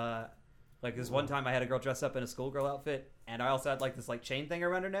 Like this one time I had a girl dress up in a schoolgirl outfit, and I also had like this like chain thing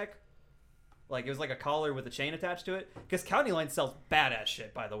around her neck. Like it was like a collar with a chain attached to it. Because County Line sells badass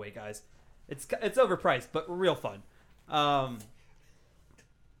shit, by the way, guys. It's overpriced, but real fun.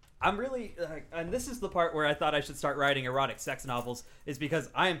 I'm really, and this is the part where I thought I should start writing erotic sex novels, is because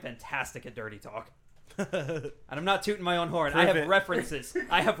I am fantastic at dirty talk. And I'm not tooting my own horn. I have references.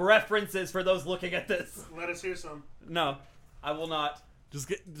 I have references for those looking at this. Let us hear some. No, I will not. Just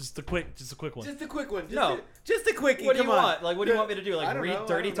a quick one. Just a quick one. Just a quickie. What do you Come on. want? Like, what do you want me to do? I Like, don't read know,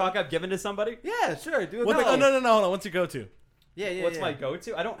 dirty talk I've given to somebody? Yeah, sure. Do it. No, hold on. What's your go-to? Yeah. What's my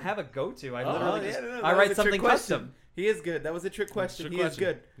go-to? I don't have a go-to. I Oh, literally yeah, just no, I that was write a something trick question. custom. He is good. That was a trick question. He is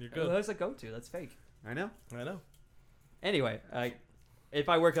good. You're Well, good. there's a go-to. That's fake. I know. Anyway, if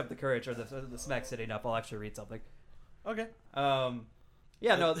I work up the courage or the smack sitting up, I'll actually read something. Okay.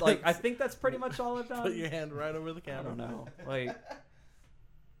 Yeah, no, like I think that's pretty much all I've done. Put your hand right over the I camera. don't know. Like,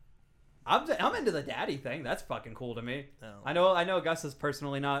 I'm into the daddy thing. That's fucking cool to me. No. I know Gus is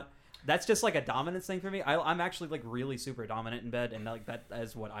personally not. That's just like a dominance thing for me. I'm actually like really super dominant in bed, and like that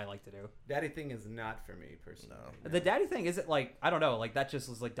is what I like to do. Daddy thing is not for me personally. No. The daddy thing isn't like, I don't know, like that just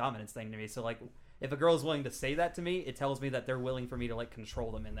was like dominance thing to me. So like if a girl is willing to say that to me, it tells me that they're willing for me to like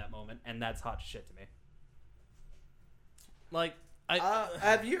control them in that moment, and that's hot shit to me. Like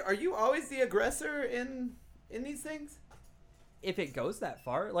Are you always the aggressor in these things? If it goes that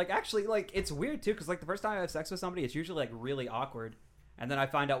far, like actually, like it's weird too, because like the first time I have sex with somebody, it's usually like really awkward, and then I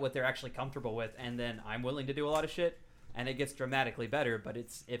find out what they're actually comfortable with, and then I'm willing to do a lot of shit, and it gets dramatically better. But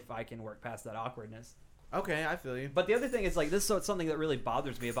it's if I can work past that awkwardness. Okay, I feel you. But the other thing is like this is something that really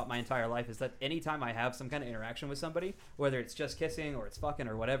bothers me about my entire life is that anytime I have some kind of interaction with somebody, whether it's just kissing or it's fucking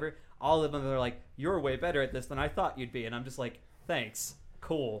or whatever, all of them are like, "You're way better at this than I thought you'd be," and I'm just like, "Thanks,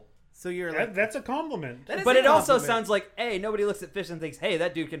 cool." So you're like, That's a compliment. that is But a it also compliment. sounds like, hey, nobody looks at Fish and thinks, hey,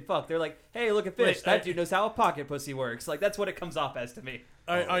 that dude can fuck. They're like, hey, look at Fish. Wait, that dude knows how a pocket pussy works. Like, that's what it comes off as to me.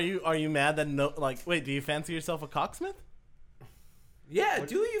 are you mad that no? Like, wait, do you fancy yourself a cocksmith? Yeah,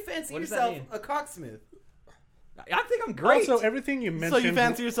 do you fancy what does that yourself mean? a cocksmith? I think I'm great. Also, everything you mentioned. So you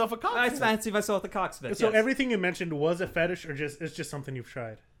fancy yourself a I cocksmith? fancy myself a cocksmith. So yes. everything you mentioned was a fetish, or it's just something you've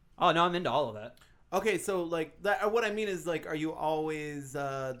tried. Oh, no, I'm into all of that. Okay, so like that. What I mean is like, are you always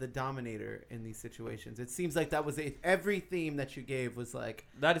the dominator in these situations? It seems like that was every theme that you gave was like.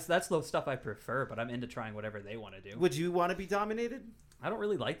 That's the stuff I prefer, but I'm into trying whatever they want to do. Would you want to be dominated? I don't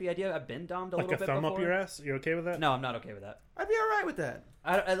really like the idea. I've been dommed a Like little a bit thumb before. up your ass? You okay with that? No, I'm not okay with that. I'd be all right with that.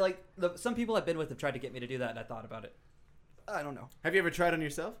 I like some people I've been with have tried to get me to do that, and I thought about it. I don't know. Have you ever tried on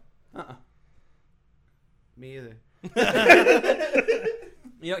yourself? Me either.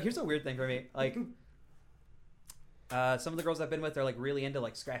 You know, here's a weird thing for me. Like, some of the girls I've been with are like really into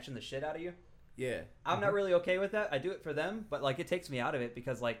like scratching the shit out of you. Yeah. I'm not really okay with that. I do it for them, but like it takes me out of it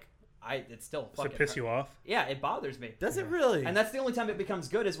because like it's still Does fucking. it piss you off? Yeah, it bothers me. Does it really? And that's the only time it becomes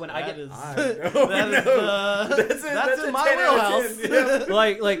good is when I get That's in my wheelhouse.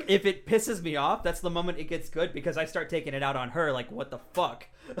 like if it pisses me off, that's the moment it gets good because I start taking it out on her. Like what the fuck,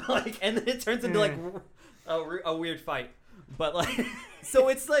 like, and then it turns into like a weird fight. But like, So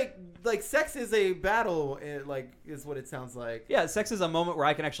it's like sex is a battle, like is what it sounds like. yeah, sex is a moment where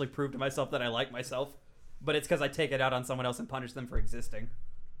I can actually prove to myself that I like myself, but it's because I take it out on someone else and punish them for existing.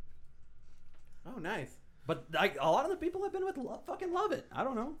 Oh, nice. But like a lot of the people I've been with fucking love it. I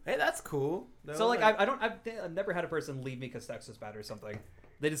don't know. Hey, that's cool. No, So like I've never had a person leave me because sex was bad or something.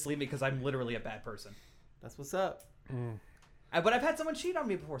 They just leave me because I'm literally a bad person. that's what's up. But I've had someone cheat on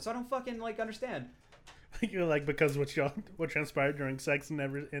me before, so I don't fucking like understand. You're like, because what transpired during sex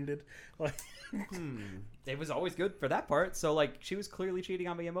never ended. Like, It was always good for that part. So like she was clearly cheating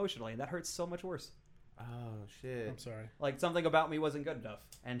on me emotionally, and that hurts so much worse. Oh shit. I'm sorry. Like something about me wasn't good enough,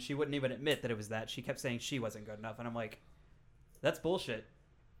 and she wouldn't even admit that it was that. She kept saying she wasn't good enough, and I'm like, That's bullshit.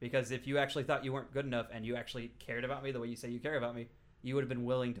 Because if you actually thought you weren't good enough and you actually cared about me the way you say you care about me, you would have been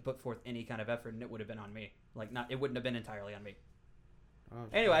willing to put forth any kind of effort, and it would have been on me. It wouldn't have been entirely on me. Oh,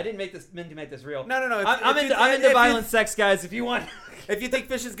 anyway, I didn't mean to make this real. No. I'm into violent sex, guys. If you want, if you think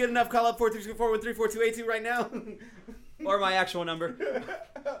Fish is good enough, call up 432-413-4282 right now. or my actual number.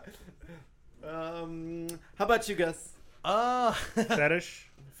 How about you, Gus? Fetish?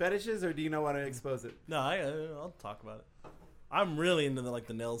 Fetishes, or do you not want to expose it? No, I'll talk about it. I'm really into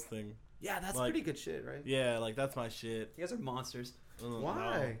the nails thing. Yeah, that's pretty good shit, right? Yeah, that's my shit. You guys are monsters.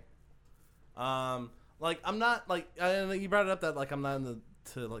 Why? No. I'm not you brought it up that I'm not into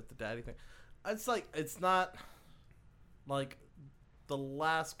the daddy thing. It's not like the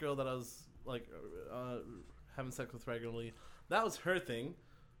last girl that I was having sex with regularly. That was her thing,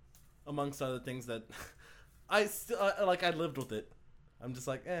 amongst other things that I still I lived with it. I'm just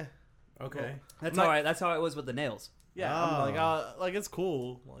like, eh. Okay. That's all right. That's how it was with the nails. Yeah, Oh. I'm it's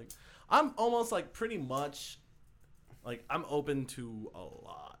cool. I'm almost pretty much I'm open to a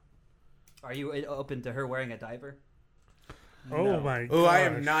lot. Are you open to her wearing a diaper? Oh No. my god. Oh, I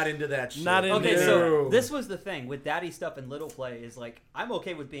am not into that shit. Not into Okay, No. so this was the thing with daddy stuff and little play is I'm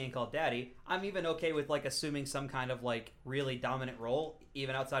okay with being called daddy. I'm even okay with assuming some kind of really dominant role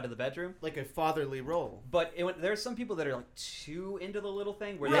even outside of the bedroom. Like a fatherly role. But there's some people that are too into the little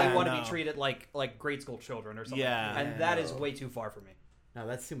thing where Yeah, they want to no. be treated like grade school children or something. Yeah. And that is way too far for me. No,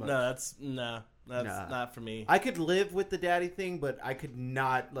 that's too much. No, that's Nah. not for me. I could live with the daddy thing, but I could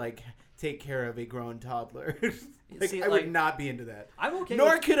not take care of a grown toddler. See, I would not be into that. I'm okay.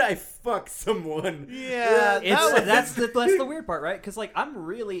 Nor with, could I fuck someone. Yeah, that's the weird part, right? Because I'm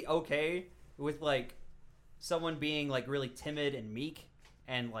really okay with someone being really timid and meek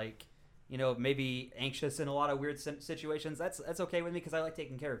and maybe anxious in a lot of weird situations. That's okay with me because I like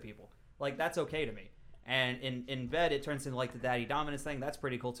taking care of people. That's okay to me. And in bed, it turns into the daddy dominance thing. That's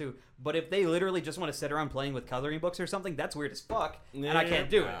pretty cool too. But if they literally just want to sit around playing with coloring books or something, that's weird as fuck, and I can't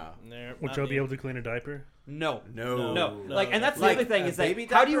do it. Would y'all be able to clean a diaper? No. No. And that's the Like other thing a is that baby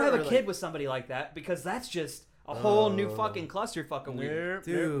how do you diaper have a or, kid with somebody like that? Because that's just a whole new fucking clusterfuck of weird.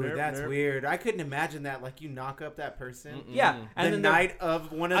 Dude, that's weird. I couldn't imagine that. You knock up that person. Yeah, and The then night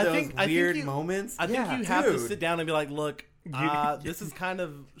of one of I those think weird you- moments. I think Yeah, you have to dude. sit down and be like, look, this is kind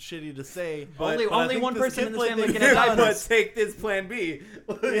of shitty to say, but only I think one this person kid in the play family thing can is have done. diapers. But take this plan B.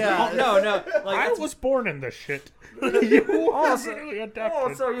 Yeah. No. I was born in this shit. You were really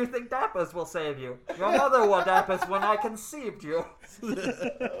adapted. so you think diapers will save you? Your mother wore diapers when I conceived you.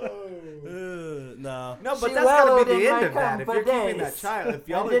 No. No, but She that's got to wallowed be in the my end of that. cum If for you're keeping days. that child, if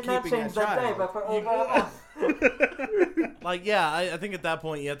y'all are keeping that child, for over a month. I think at that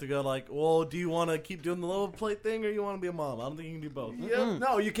point you have to go well, do you want to keep doing the little plate thing or you want to be a mom? I don't think you can do both. yeah,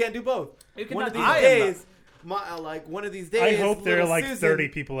 no, you can't do both. You One of cannot these do days, one of these days, I hope there are little Susan, 30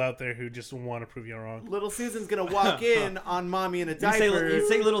 people out there who just want to prove you wrong. Little Susan's gonna walk in on mommy in a You diaper.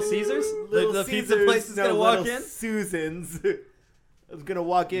 say Little Caesars? Little The pizza Caesars, place is no, gonna walk Little in? Susan's is gonna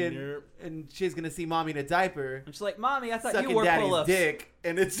walk in, Yep. and she's gonna see mommy in a diaper, I'm just like, Mommy, I thought sucking you were daddy's pull-ups. dick,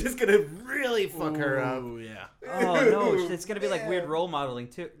 and it's just gonna really fuck her up. Ooh, yeah. Oh, no. It's going to be weird role modeling,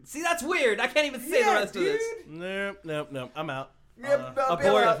 too. See, that's weird. I can't even say the rest of this. Nope. I'm out. Yep,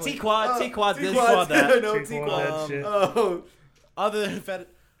 Abort. T-Quad. T-Quad's good. T-Quad that. No, T-Quad T-Quad. that shit. Oh, Other than fetish,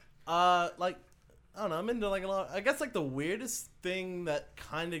 I don't know. I'm into a lot. I guess the weirdest thing that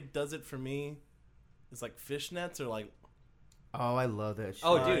kind of does it for me is fishnets or oh, I love that shit.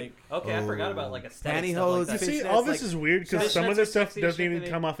 Oh, dude. Like- Okay, I forgot about aesthetic Pantyhose, stuff like You that. see, Fishnets, all this is weird because Fishnets some of are this stuff sexy doesn't shit even to me.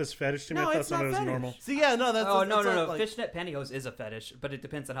 come off as fetish to me. No, I thought it's some not of it was fetish. normal. See, yeah, no, that's Oh, no. like- Fishnet pantyhose is a fetish, but it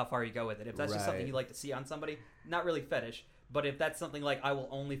depends on how far you go with it. If that's just something Right. you like to see on somebody, not really fetish. But if that's something I will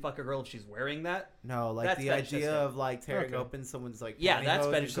only fuck a girl if she's wearing that, No, That's the fetish, idea that's of tearing Okay. open someone's Yeah, that's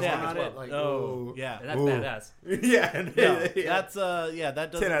pantyhose fetish and as going fuck on as it, well. Oh, yeah. that's Ooh. badass. yeah, That's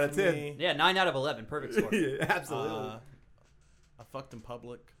that does 10 it out of for 10. me. Yeah, 9 out of 11. Perfect score. Yeah, absolutely. I fucked in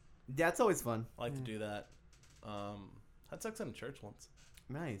public. That's always fun. I like to do that. Had sex in a church once.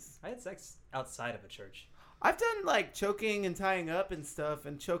 Nice. I had sex outside of a church. I've done choking and tying up and stuff,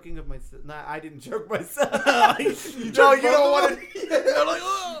 and choking of myself. Nah, I didn't choke myself. No, you don't want to.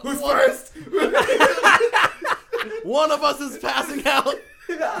 Who's first? One of us is passing out.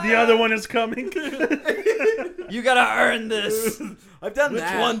 The other one is coming. You gotta earn this. I've done Which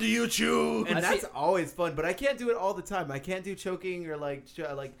that. one do you choose? And I that's see- always fun, but I can't do it all the time. I can't do choking or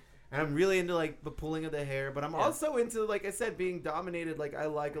and I'm really into the pulling of the hair, but I'm also into, like I said, being dominated. I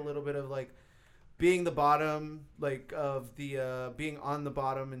like a little bit of being the bottom, like of the being on the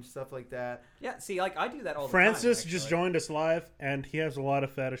bottom and stuff like that. Yeah, see, like I do that all the Francis time. just joined us live, and he has a lot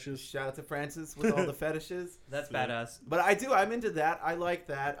of fetishes. Shout out to Francis with all the fetishes. That's badass. But I'm into that. I like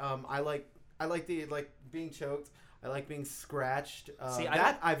that. I like the being choked. I like being scratched. See,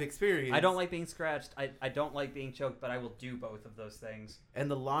 I've experienced. I don't like being scratched. I don't like being choked, but I will do both of those things. And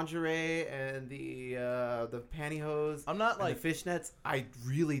the lingerie and the pantyhose. I'm not and like the fishnets. I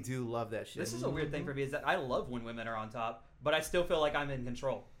really do love that shit. This is a weird thing for me is that I love when women are on top, but I still feel like I'm in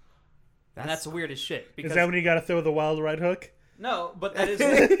control. And that's weird as shit. Because Is that when you got to throw the wild right hook? No, but that is.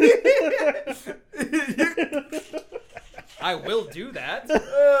 I will do that.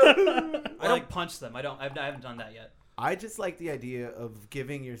 I don't punch them. I haven't done that yet. I just like the idea of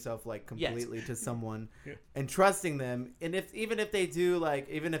giving yourself like completely to someone Yeah. and trusting them. And even if they do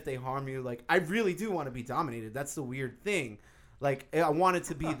even if they harm you, like I really do want to be dominated. That's the weird thing. Like I want it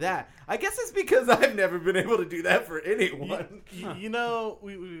to be that. I guess it's because I've never been able to do that for anyone. you know,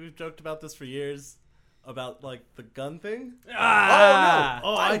 we've joked about this for years. About like the gun thing. Ah!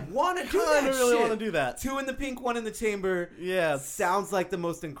 Oh, I want to do that. I really shit. want to do that. 2 in the pink, 1 in the chamber. Yeah, Sounds like the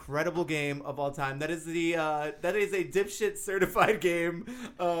most incredible game of all time. That is a dipshit certified game.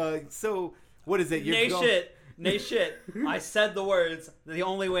 So what is it? Nay shit. I said the words. The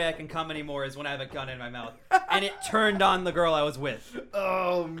only way I can come anymore is when I have a gun in my mouth. And it turned on the girl I was with.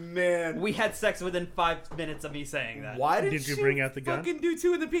 Oh man. We had sex within 5 minutes of me saying that. Why Did you bring out the gun? Fucking do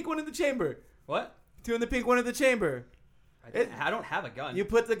 2 in the pink, 1 in the chamber. What? 2 in the pink, 1 in the chamber. I don't have a gun. You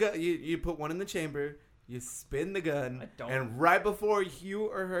put the gun. You put 1 in the chamber. You spin the gun. I don't. And right before you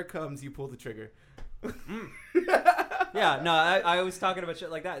or her comes, you pull the trigger. Yeah, no, I was talking about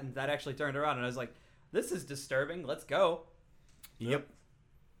shit like that, and that actually turned around, and I was like, this is disturbing. Let's go. Yep.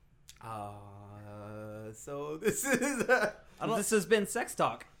 So this is. This has been Sex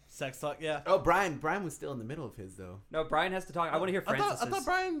Talk. Sex talk. Yeah. Oh, Brian was still in the middle of his though. No, Brian has to talk. I want to hear I Francis's. thought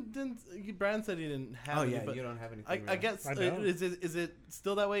Brian didn't. Brian said he didn't have. Oh any, yeah, but you don't have anything. I right? guess I don't. is it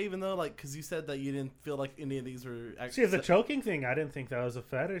still that way? Even though because you said that you didn't feel like any of these were See, actually. the choking thing, I didn't think that was a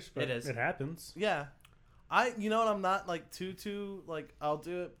fetish, but It is. it happens. Yeah, you know what? I'm not too I'll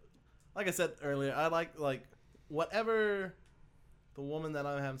do it. Like I said earlier, I like whatever the woman that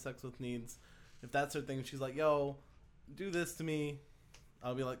I'm having sex with needs. If that's her thing, she's like, "Yo, do this to me."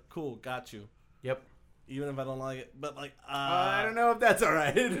 I'll be like, "Cool, got you." Yep. Even if I don't like it, but I don't know if that's all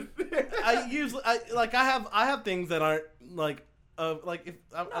right. I have things that aren't if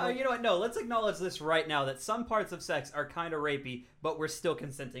You know what? No, let's acknowledge this right now that some parts of sex are kind of rapey, but we're still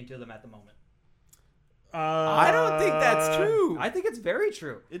consenting to them at the moment. I don't think that's true. I think it's very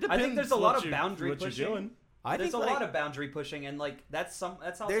true. It I depends think there's a lot of what boundary you're pushing. doing. There's a lot of boundary pushing, and that's how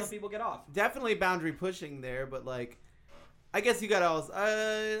some people get off. Definitely boundary pushing there, but I guess you gotta also.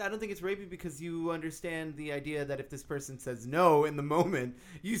 I don't think it's rapey because you understand the idea that if this person says no in the moment,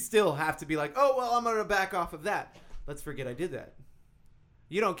 you still have to be like, oh well, I'm gonna back off of that. Let's forget I did that.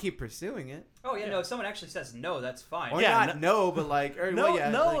 You don't keep pursuing it. Oh yeah, no. If someone actually says no, that's fine. Or Yeah, not no, but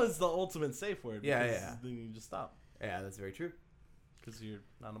no is the ultimate safe word. Yeah, because yeah. Then you just stop Yeah, that's very true. because you're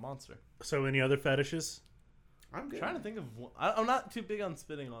not a monster. So, any other fetishes? I'm good. I'm trying to think of one. I'm not too big on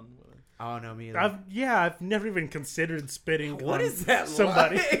spitting on women. Oh no, me either. I've never even considered spitting What on is that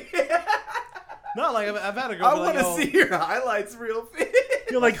somebody. No, I've had a girl. I want to see your highlights real fast.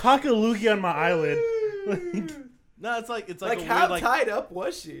 You're like huck a loogie on my eyelid. No, it's like a how weird, tied up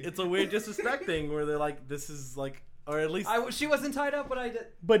was she? It's a weird disrespect thing where they're like, this is or at least She wasn't tied up, but I did.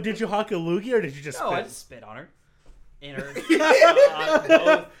 But did you huck a loogie or did you just No, spit? I just spit on her. In her.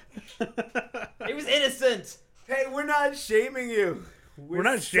 Both. It was innocent. Hey, we're not shaming you. We're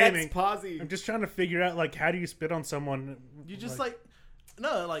not shaming. Posy. I'm just trying to figure out how do you spit on someone? you just You're I'm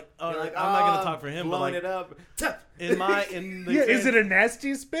not gonna talk for him, but blowing it up. in the yeah, is it a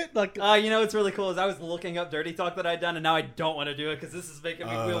nasty spit? You know what's really cool is I was looking up dirty talk that I'd done, and now I don't want to do it because this is making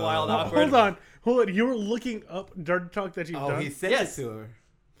me feel wild and awkward. Hold on. You were looking up dirty talk that you've done. He sent Yes. it to her.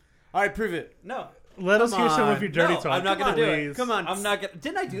 All right, prove it. No. Let us hear some on. of your dirty No, talk. I'm not gonna do it. please. Come on. I'm not gonna.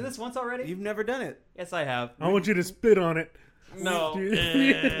 Didn't I do this once already? You've never done it. Yes, I have. I want you to spit on it. No.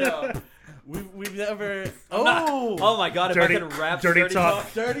 Yeah. No. We've never. I'm not- oh my god! Dirty- if I can rap dirty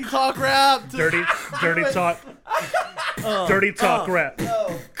talk. Dirty talk rap. Dirty talk. Dirty talk rap.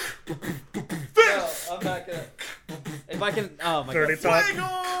 No. No, I'm not gonna. If I can. Oh my Dirty god. talk. Wiggle.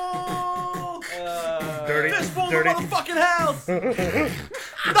 Dirty. Fishbowl Dirty. the motherfucking house.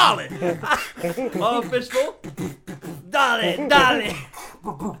 Darling. Oh, fishbowl. Dale, dale.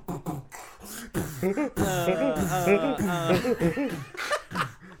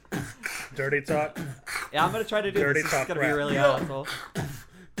 Dirty talk. Yeah, I'm gonna try to do Dirty this. This talk is gonna be rap. really Yeah. awful.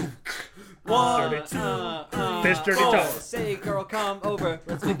 Fish dirty talk. Say, girl, come over.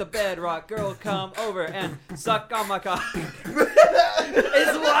 Let's make the bed rock. Girl, come over and suck on my cock.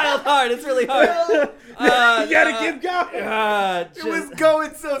 It's wild hard. It's really hard. You gotta keep going. It was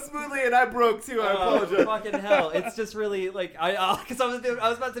going so smoothly, and I broke too. I apologize. Fucking hell. It's just really like because I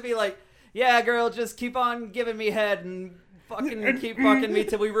was about to be like, yeah, girl, just keep on giving me head and fucking keep fucking me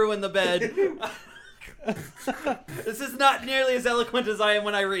till we ruin the bed. This is not nearly as eloquent as I am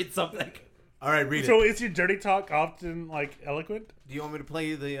when I read something. All right, read it. So is your dirty talk often like eloquent? Do you want me to play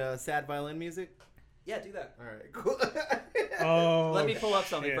you the sad violin music? Yeah, do that. All right, cool. Oh. Let me pull up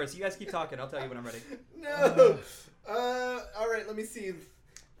something shit. first. You guys keep talking. I'll tell you when I'm ready. No. All right, let me see.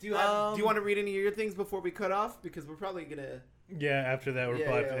 Do you want to read any of your things before we cut off? Because we're probably gonna. Yeah, after that we're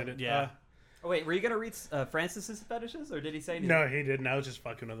probably gonna hit it. Yeah. Oh wait, were you gonna read Francis's fetishes, or did he say anything? No, he didn't. I was just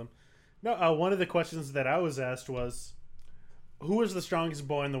fucking with him. No, one of the questions that I was asked was, who is the strongest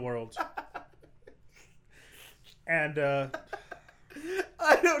boy in the world? And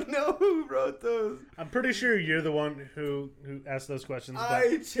I don't know who wrote those. I'm pretty sure you're the one who asked those questions. But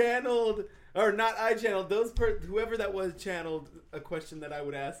I channeled, or not I channeled, whoever that was channeled a question that I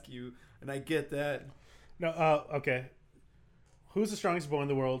would ask you, and I get that. no, okay. Who's the strongest boy in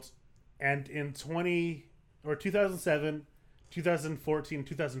the world? And in 2007, 2014,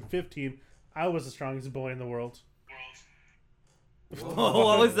 2015, I was the strongest boy in the world. Whoa,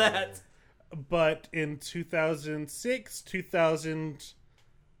 what was that? But in 2006,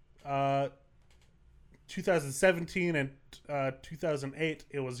 2017, and 2008,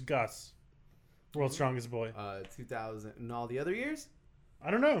 it was Gus, world's strongest boy. 2000 and all the other years? I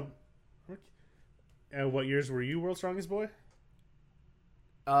don't know. What years were you world's strongest boy?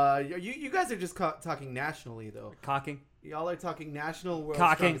 You guys are just talking nationally though. Cocking. Y'all are talking national world's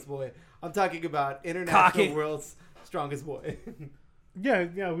Cocking. strongest boy. I'm talking about international Cocking. world's strongest boy. Yeah,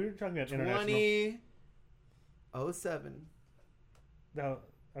 we were talking about international. 2007. No,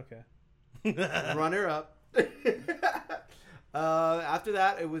 okay. Runner up. After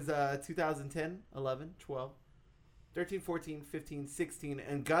that, it was 2010, 11, 12, 13, 14, 15, 16,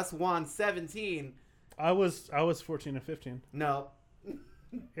 and Gus won 17. I was 14 and 15. No.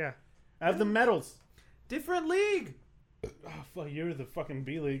 Yeah, I have the medals. Different league. Oh, fuck, you're the fucking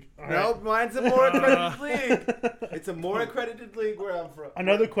B League. All Nope, right. mine's a more accredited league. It's a more accredited league where I'm from.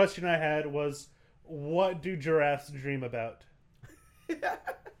 Another question I had was, what do giraffes dream about?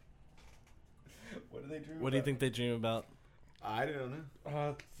 What do they dream What do you think they dream about? I don't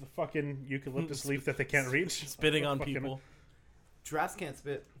know. The fucking eucalyptus leaf that they can't reach. Spitting on Fucking- people. Giraffes can't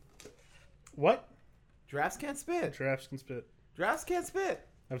spit. What? Giraffes can't spit. Giraffes can spit. Giraffes can't spit.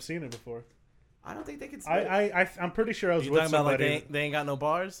 I've seen it before. I don't think they can spit. I'm pretty sure I was You with talking about like somebody. they ain't got no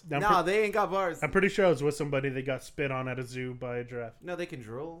bars? No, they ain't got bars. I'm pretty sure I was with somebody that got spit on at a zoo by a giraffe. No, they can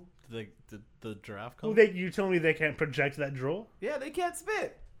drool. Did the giraffe Well, come? you telling me they can't project that drool? Yeah, they can't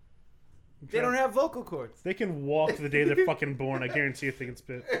spit. They don't have vocal cords. They can walk the day they're fucking born. I guarantee if they can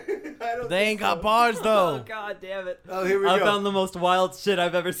spit. I don't They think ain't got so. bars Oh though. god damn it! Oh, here we I go. found the most wild shit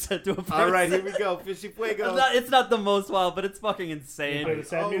I've ever said to a person. All right, here we go. Fishy Fuego. It's not the most wild, but it's fucking insane, Play the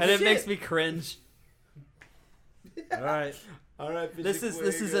sad Oh, music. and it shit. makes me cringe. All right. All right, Fishy This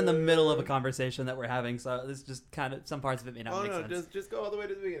is in the middle of a conversation that we're having, so this just kind of some parts of it may not Oh make no, sense. just go all the way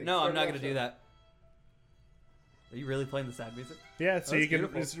to the beginning. No, I'm Start not it gonna off do show. that. Are you really playing the sad music? Yeah, so That's you can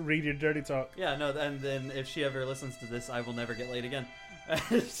beautiful. just read your dirty talk. Yeah, no, and then if she ever listens to this, I will never get laid again.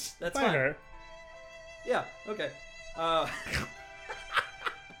 That's By fine. her. Yeah, okay.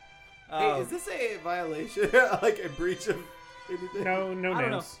 Hey, is this a violation? Like a breach of anything? No I don't know.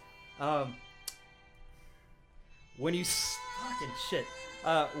 names. When you fucking shit.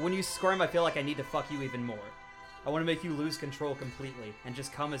 When you squirm, I feel like I need to fuck you even more. I want to make you lose control completely and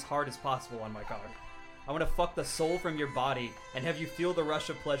just come as hard as possible on my cock. I want to fuck the soul from your body and have you feel the rush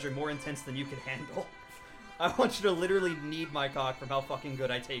of pleasure more intense than you can handle. I want you to literally need my cock from how fucking good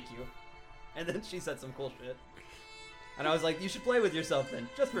I take you. And then she said some cool shit. And I was like, you should play with yourself then,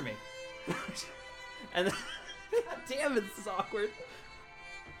 just for me. And then, God damn it, this is awkward.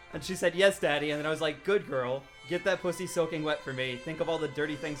 And she said, yes, daddy. And then I was like, good girl. Get that pussy soaking wet for me. Think of all the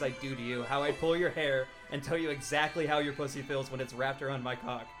dirty things I do to you. How I'd pull your hair and tell you exactly how your pussy feels when it's wrapped around my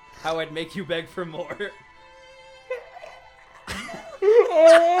cock. How I'd make you beg for more.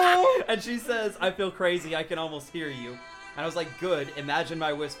 And she says, I feel crazy. I can almost hear you. And I was like, good. Imagine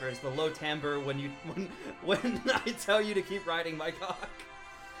my whispers, the low timbre when I tell you to keep riding my cock.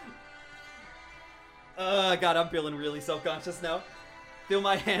 God, I'm feeling really self-conscious now. Feel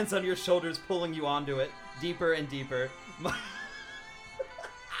my hands on your shoulders pulling you onto it, deeper and deeper.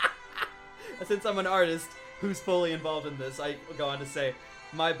 Since I'm an artist who's fully involved in this, I go on to say,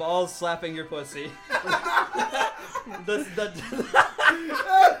 My balls slapping your pussy.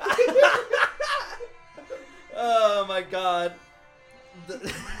 Oh my god.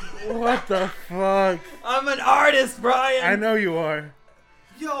 What the fuck? I'm an artist, Brian. I know you are.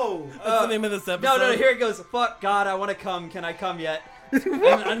 Yo. That's the name of this episode. No, here it goes. Fuck God, I want to come. Can I come yet?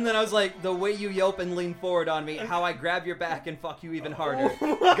 and then I was like, the way you yelp and lean forward on me, how I grab your back and fuck you even harder.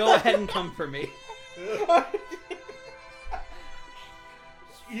 Go ahead and come for me.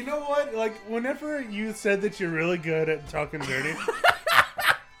 You know what? Like, whenever you said that you're really good at talking dirty,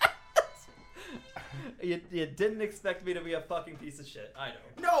 you didn't expect me to be a fucking piece of shit. I know.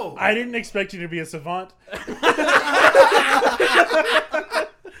 No. I didn't expect you to be a savant.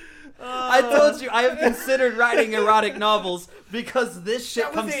 I told you I have considered writing erotic novels because this shit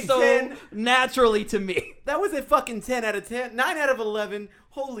That was comes a so 10. naturally to me. That was a fucking 10 out of 10. 9 out of 11.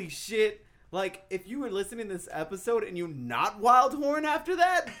 Holy shit. Like, if you were listening to this episode and you not wild horn after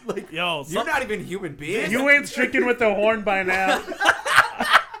that, like, Yo, you're not even human being. You ain't stricken with the horn by now.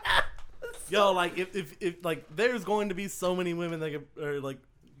 Yo, like if like there's going to be so many women that are like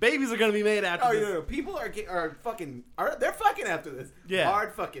babies are going to be made after Oh, this. no. People are fucking. They're fucking after this. Yeah.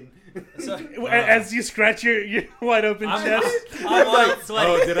 Hard fucking. So, As you scratch your wide open chest. I'm like sweating.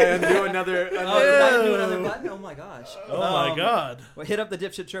 Oh, did I undo another? Did I do another button? Oh my gosh. Oh my god. Well, hit up the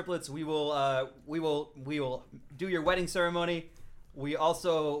dipshit triplets. We will do your wedding ceremony. We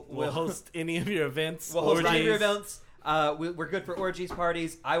also We'll host any of your events. We'll host any of your orgies. events. We're good for orgies,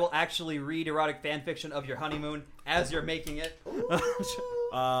 parties. I will actually read erotic fan fiction of your honeymoon as you're making it.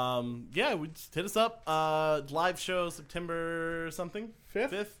 Yeah, just hit us up. Live show September something.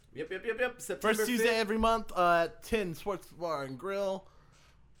 5th? Yep. September First Tuesday 5th. every month at 10 Sports Bar and Grill.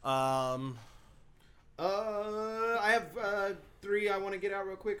 I have 3 I want to get out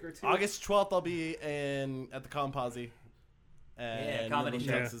real quick, or 2. August 12th I'll be at the Composite. Yeah, comedy Midland,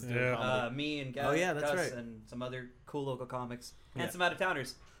 show. Texas, doing Yeah. comedy. Me and Gus, Oh, yeah, that's right. and some other cool local comics and Yeah. some out of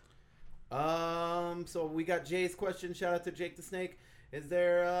towners. So we got Jay's question. Shout out to Jake the Snake. Is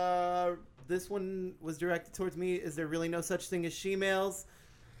there this one was directed towards me? Is there really no such thing as she-males?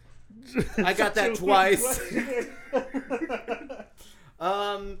 I got that twice.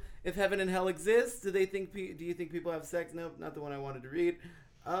 If heaven and hell exist, do you think people have sex? Nope, not the one I wanted to read.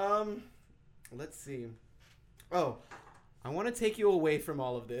 Let's see. Oh, I want to take you away from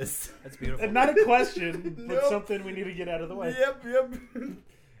all of this. That's beautiful. Not a question, but Nope. something we need to get out of the way. Yep.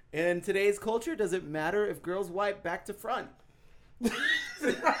 In today's culture, does it matter if girls wipe back to front?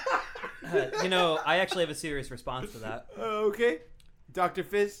 I actually have a serious response to that. Okay. Dr.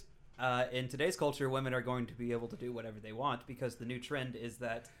 Fish? In today's culture, women are going to be able to do whatever they want because the new trend is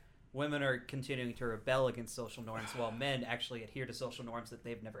that women are continuing to rebel against social norms while men actually adhere to social norms that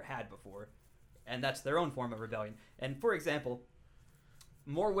they've never had before. And that's their own form of rebellion. And for example,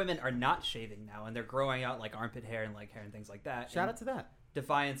 more women are not shaving now, and they're growing out like armpit hair and leg hair and things like that. Shout out to that.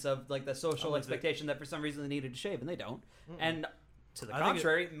 Defiance of like the social expectation that for some reason they needed to shave and they don't. And to the I think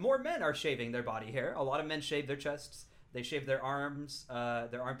contrary, more men are shaving their body hair. A lot of men shave their chests, they shave their arms,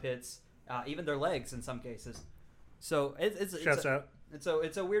 their armpits, even their legs in some cases. So Shouts out. it's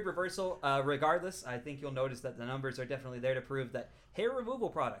a weird reversal. Regardless, I think you'll notice that the numbers are definitely there to prove that hair removal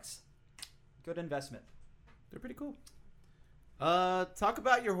products, good investment. They're pretty cool. Talk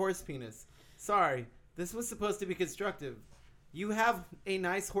about your horse penis. Sorry, this was supposed to be constructive. You have a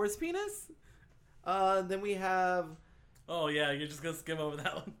nice horse penis? Then we have... Oh, yeah, you're just going to skim over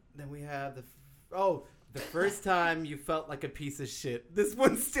that one. Then we have the first time you felt like a piece of shit. This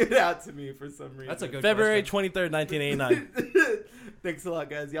one stood out to me for some reason. That's a good February question. 23rd, 1989. Thanks a lot,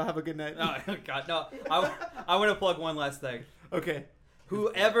 guys. Y'all have a good night. Oh, God, no. I want to plug one last thing. Okay.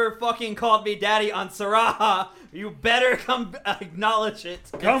 Whoever fucking called me daddy on Sarahah, you better come acknowledge it.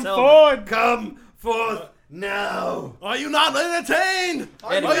 and Come tell me. forward! Come forth now. Are you not entertained?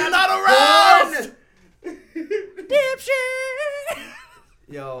 Anyway. Are you not aroused? Dipshit!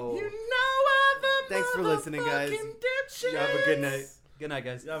 Yo. You know Thanks for listening, guys. Dipshit. You have a good night. Good night,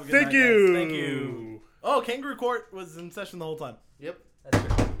 guys. You have a good Thank night, you. guys. Thank you. Oh, Kangaroo Court was in session the whole time. Yep. That's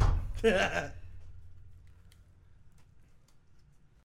good.